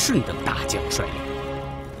田顺等大将率领，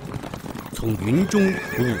从云中、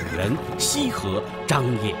五原、西河、张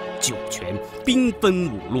掖、酒泉兵分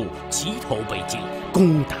5路，齐头北进，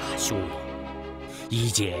攻打匈奴，以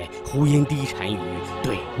解呼延低单于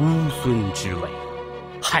对乌孙之围。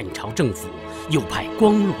汉朝政府又派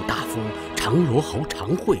光禄大夫长罗侯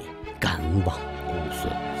常惠赶往乌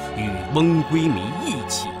孙，与翁归靡一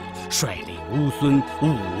起率领乌孙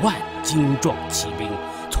5万精壮骑兵，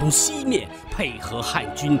从西面配合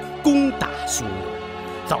汉军攻打匈奴，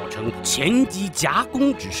造成前击夹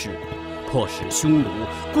攻之势，迫使匈奴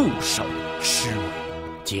固守失围，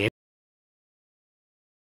结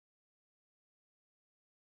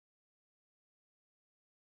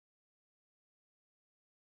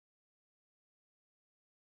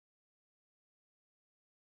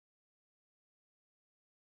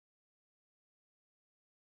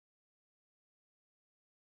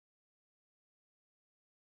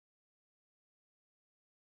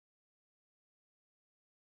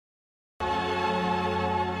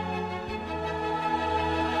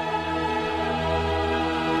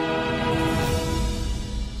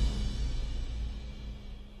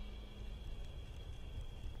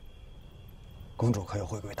公主可有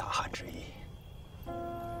回归大汉之意？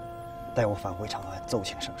待我返回长安，奏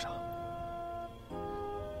请圣上。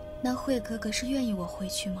那惠哥哥是愿意我回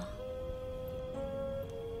去吗？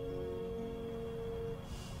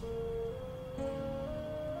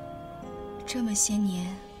这么些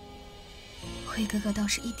年，惠哥哥倒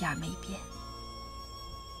是一点没变。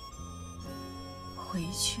回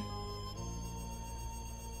去，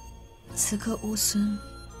此刻乌孙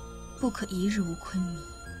不可一日无昆弥。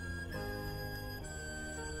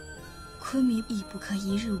昆弥亦不可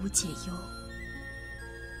一日无解忧。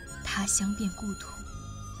他乡变故土，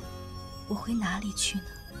我回哪里去呢？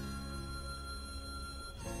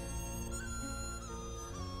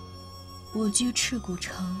我居赤谷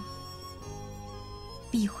城，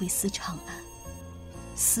必会思长安，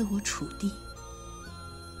思我楚地；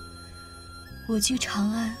我居长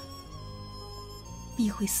安，必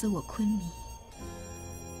会思我昆弥，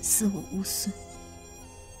思我乌孙。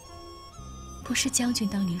不是将军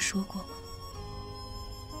当年说过吗？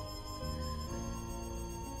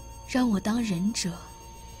让我当仁者，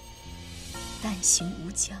但行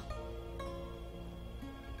无疆。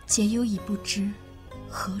解忧已不知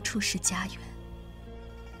何处是家园，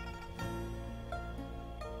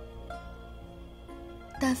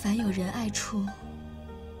但凡有仁爱处，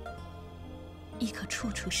亦可处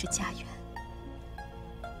处是家园。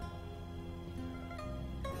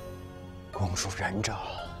公主仁者，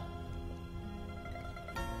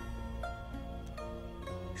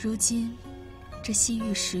如今，这西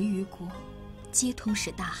域10余国，皆通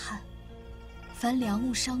使大汉，凡粮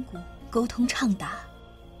物商贾沟通畅达，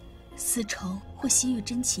丝绸或西域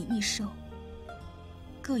珍禽异兽，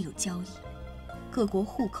各有交易，各国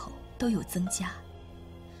户口都有增加。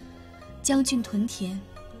将军屯田、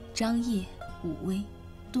张掖、武威、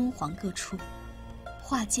敦煌各处，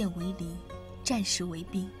化剑为犁，战时为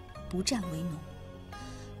兵，不战为农，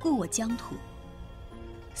故我疆土，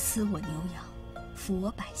饲我牛羊，抚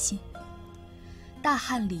我百姓。大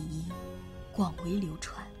汉礼仪广为流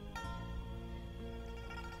传。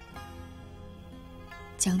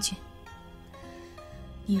将军，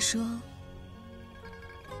你说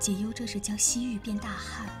解忧这是将西域变大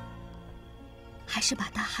汉，还是把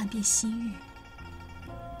大汉变西域？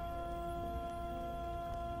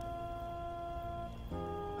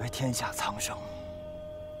为天下苍生，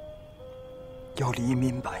要黎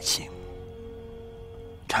民百姓，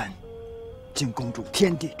臣敬公主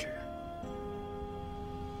天地之。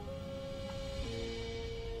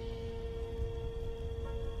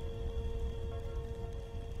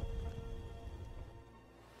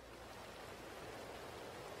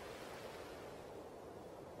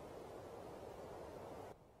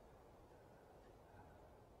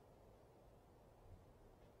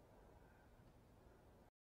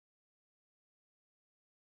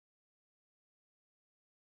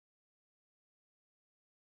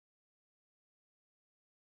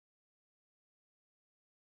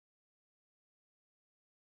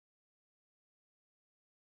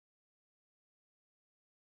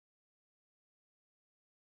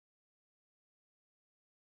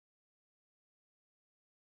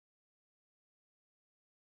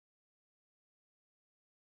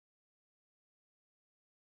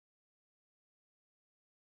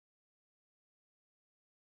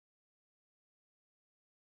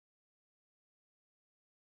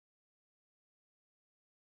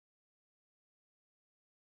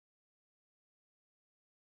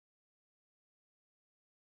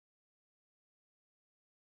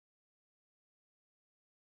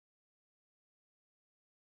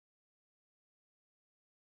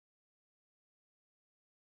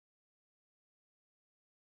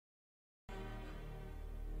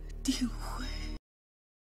定会。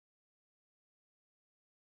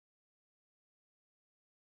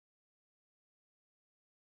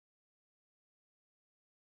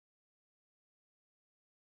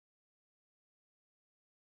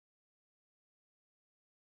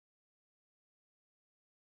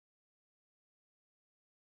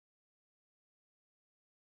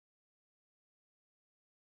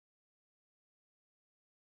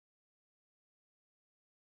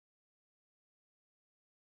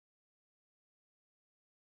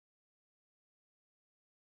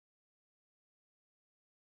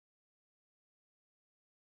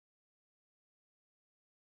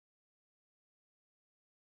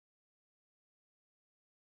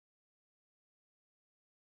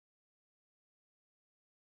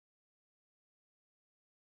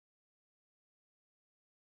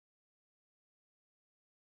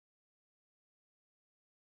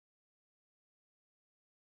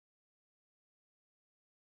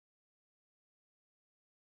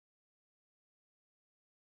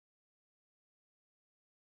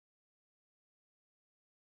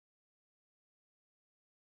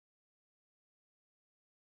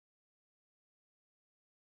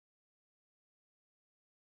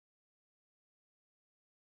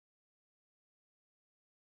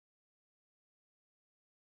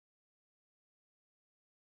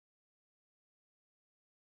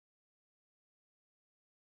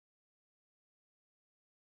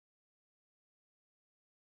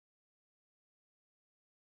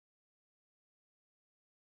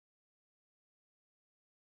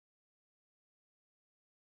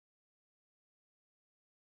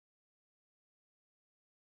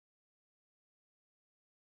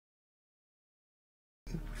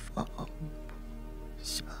放不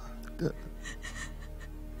下的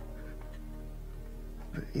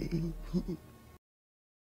唯一。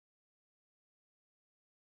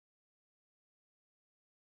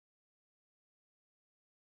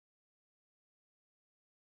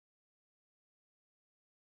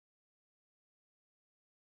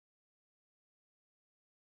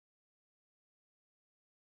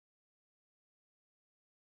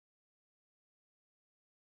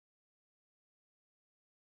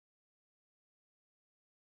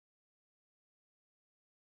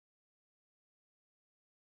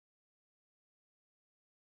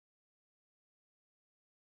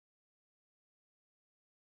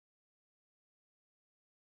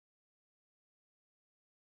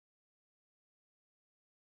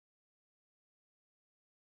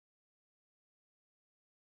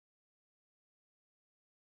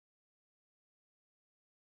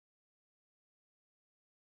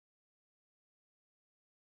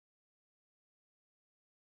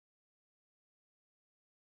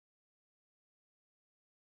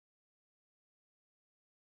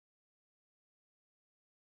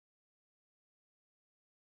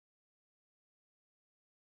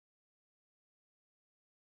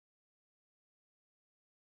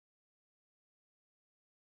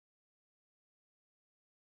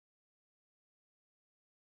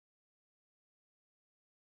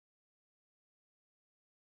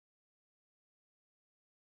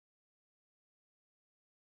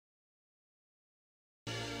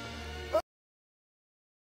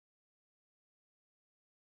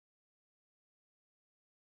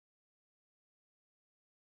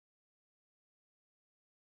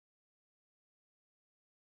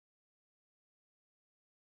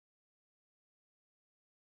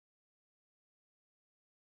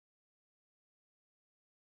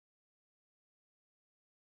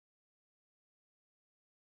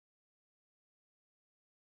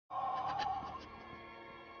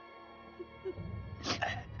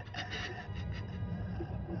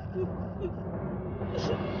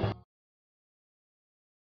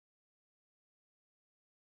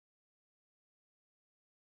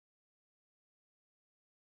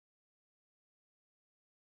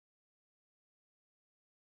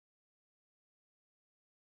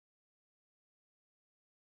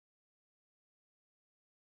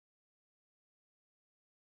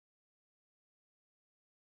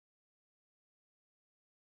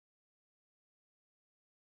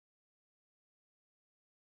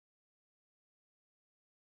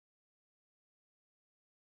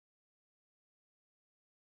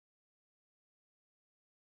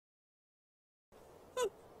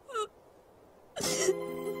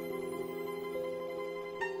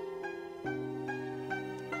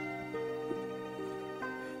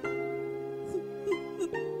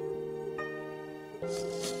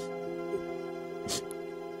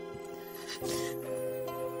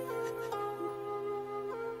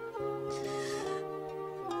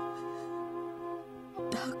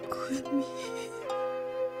大昆明，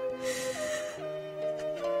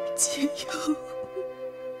解忧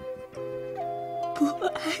不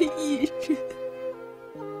爱一人，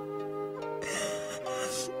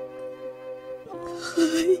何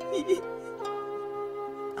以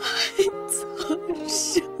爱苍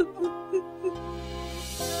生？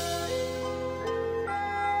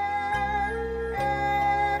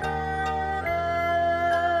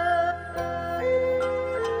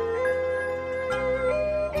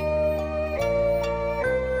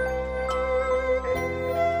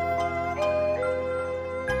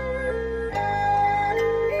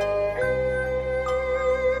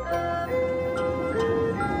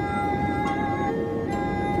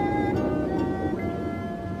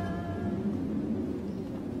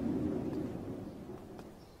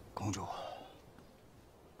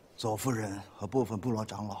左夫人和部分部落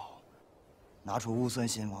长老拿出乌孙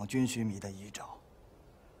新王君须弥的遗诏，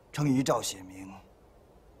称遗诏写明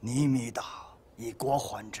“尼弥达以国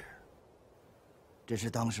还之”，这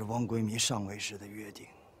是当时翁归弥上位时的约定。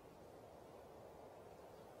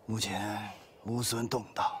目前乌孙动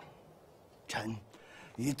荡，臣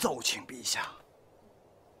已奏请陛下，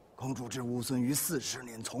公主之乌孙于40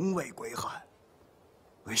年从未归汉，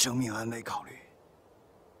为生命安危考虑，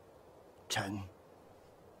臣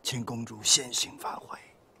请公主先行返回。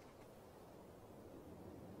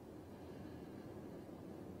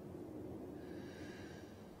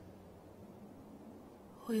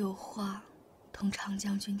我有话同长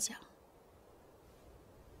将军讲。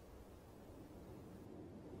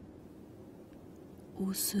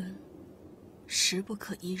乌孙实不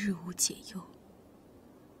可一日无解忧，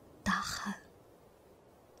大汉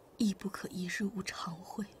亦不可一日无常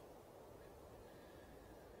会。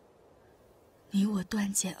你我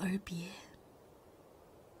断简而别，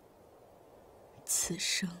此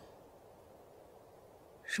生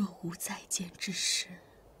若无再见之时，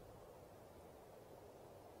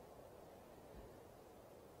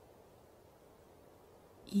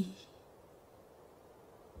亦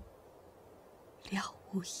了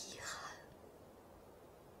无遗憾。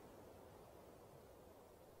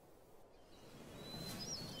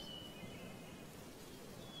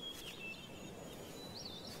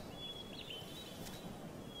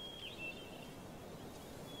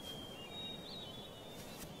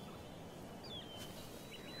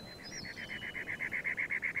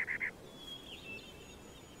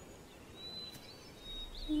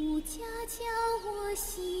吾家教我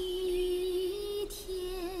西天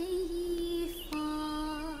一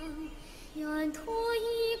方，愿托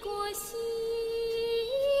一国西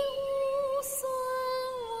无孙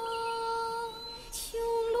王。匈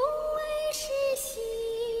奴为师西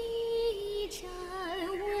战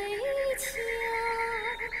为强，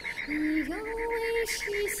以柔为师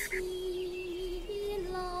西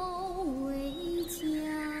劳为家，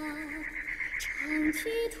长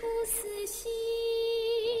驱突死西。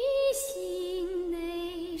心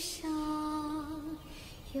内伤，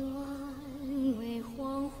愿为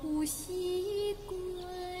黄湖西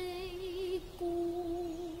归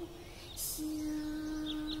故乡。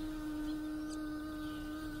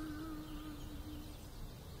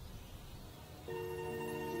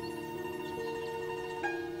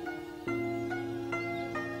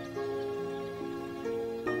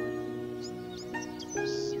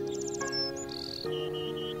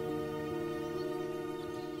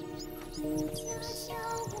家教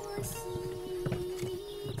我西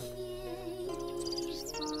天一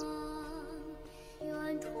方，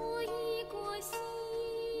愿托一国西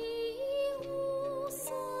无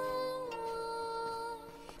孙王。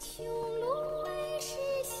匈奴为师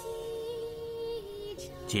西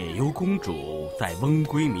战。解忧公主在翁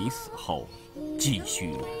归弥死后，继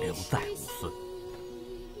续留在乌孙。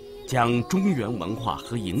将中原文化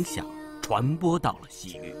和影响传播到了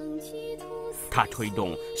西域。他推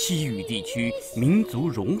动西域地区民族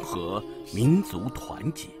融合、民族团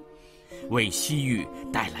结，为西域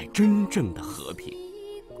带来真正的和平，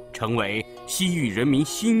成为西域人民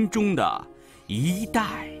心中的一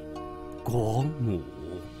代国母。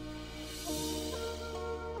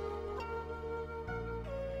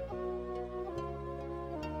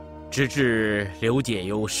直至刘解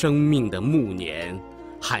忧生命的暮年，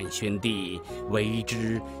汉宣帝为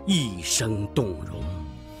之一生动容，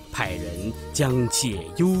派人将解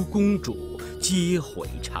忧公主接回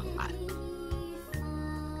长安。《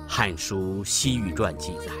汉书·西域传》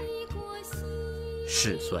记载：“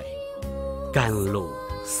是岁，甘露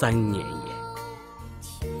3年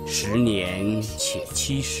也。10年且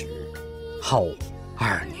70，后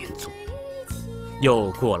2年卒。又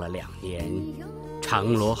过了2年。”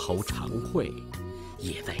长罗侯常惠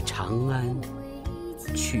也在长安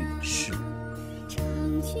去世。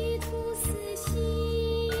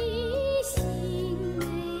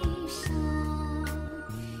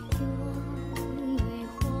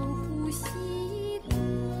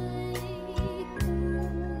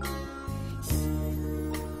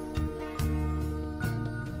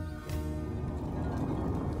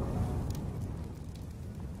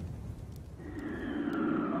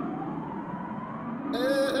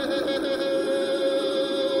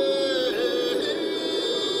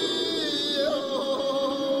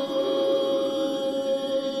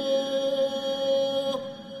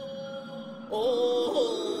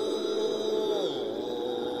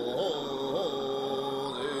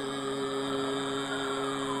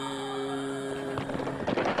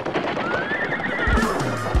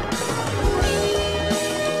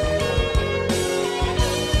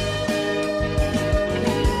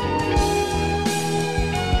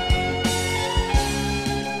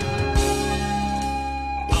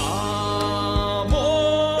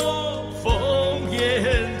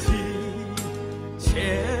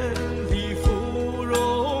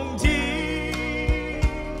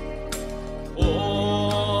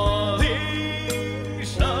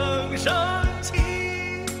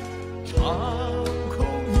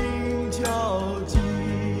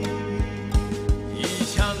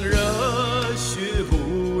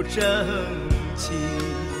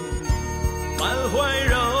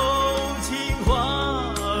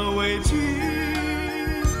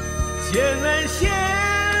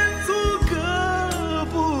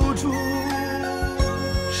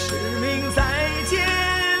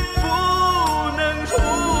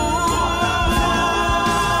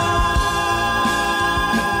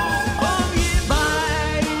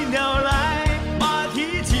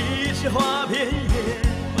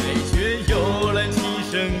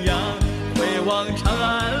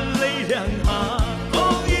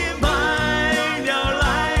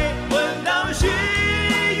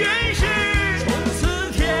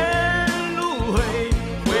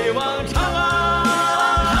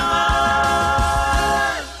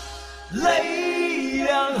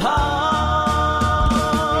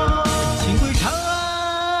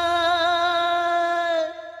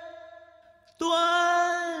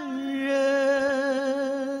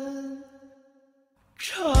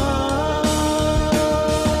长